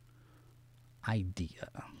idea.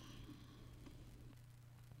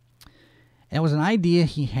 And it was an idea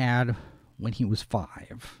he had when he was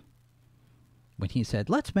 5. When he said,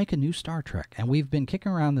 let's make a new Star Trek. And we've been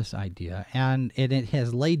kicking around this idea, and it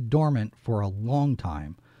has laid dormant for a long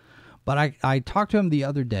time. But I talked to him the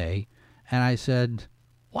other day, and I said,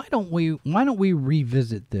 why don't we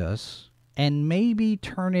revisit this and maybe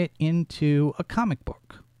turn it into a comic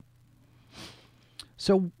book?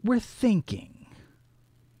 So we're thinking,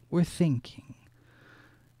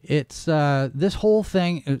 It's this whole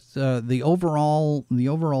thing. It's the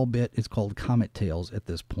overall bit is called Comet Tales at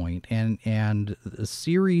this point, and a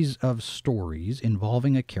series of stories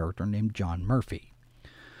involving a character named John Murphy.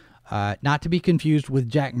 Not to be confused with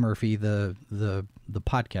Jack Murphy, the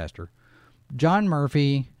podcaster. John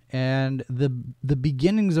Murphy, and the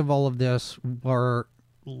beginnings of all of this were,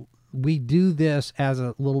 we do this as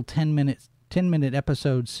a little 10-minute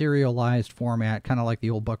episode serialized format, kind of like the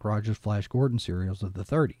old Buck Rogers, Flash Gordon serials of the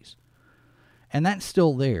 30s. And that's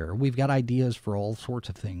still there. We've got ideas for all sorts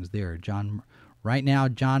of things there. Right now,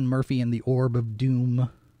 John Murphy and the Orb of Doom,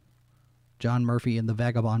 John Murphy and the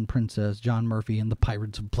Vagabond Princess, John Murphy and the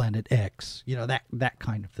Pirates of Planet X, that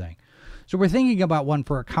kind of thing. So we're thinking about one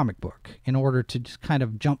for a comic book in order to just kind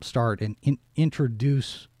of jumpstart and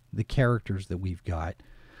introduce the characters that we've got.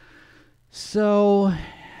 So,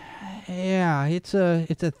 yeah, it's a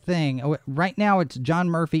thing. Right now it's John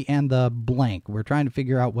Murphy and the blank. We're trying to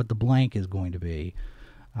figure out what the blank is going to be.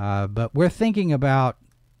 But we're thinking about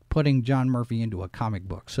putting John Murphy into a comic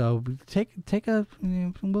book. So we'll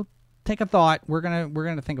take a thought. We're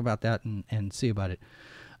gonna think about that and see about it.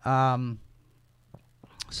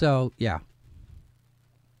 So yeah,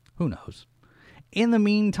 who knows? In the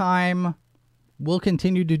meantime, we'll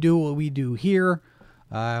continue to do what we do here.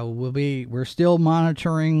 We're still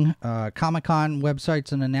monitoring Comic-Con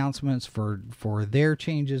websites and announcements for their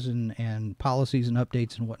changes and policies and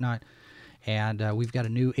updates and whatnot. And we've got a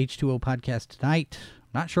new H2O podcast tonight.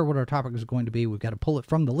 Not sure what our topic is going to be. We've got to pull it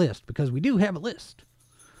from the list because we do have a list.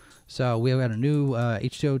 So we've got a new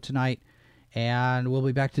H2O tonight. And we'll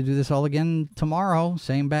be back to do this all again tomorrow.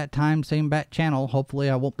 Same bat time, same bat channel. Hopefully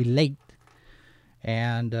I won't be late.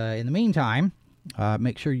 And in the meantime,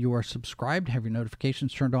 make sure you are subscribed, have your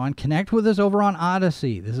notifications turned on. Connect with us over on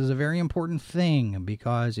Odyssey. This is a very important thing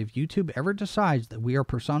because if YouTube ever decides that we are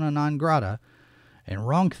persona non grata and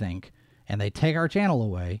wrongthink and they take our channel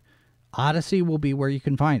away, Odyssey will be where you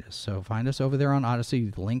can find us. So find us over there on Odyssey.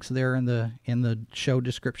 The link's there in the show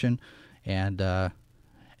description. And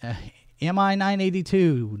am I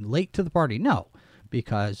 982 late to the party? No,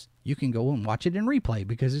 because you can go and watch it in replay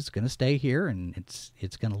because it's going to stay here and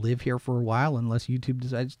it's going to live here for a while unless YouTube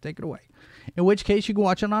decides to take it away. In which case you can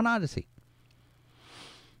watch it on Odyssey.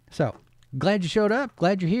 So, glad you showed up.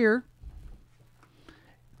 Glad you're here.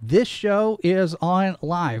 This show is on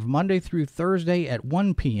live Monday through Thursday at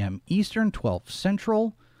 1 p.m. Eastern, 12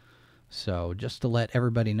 Central. So just to let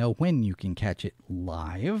everybody know when you can catch it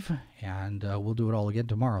live. And we'll do it all again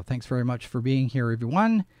tomorrow. Thanks very much for being here,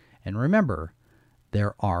 everyone. And remember,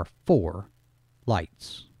 there are 4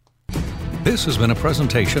 lights. This has been a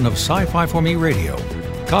presentation of Sci-Fi for Me Radio.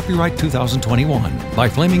 Copyright 2021 by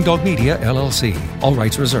Flaming Dog Media, LLC. All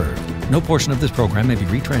rights reserved. No portion of this program may be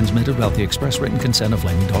retransmitted without the express written consent of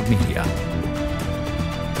Flaming Dog Media.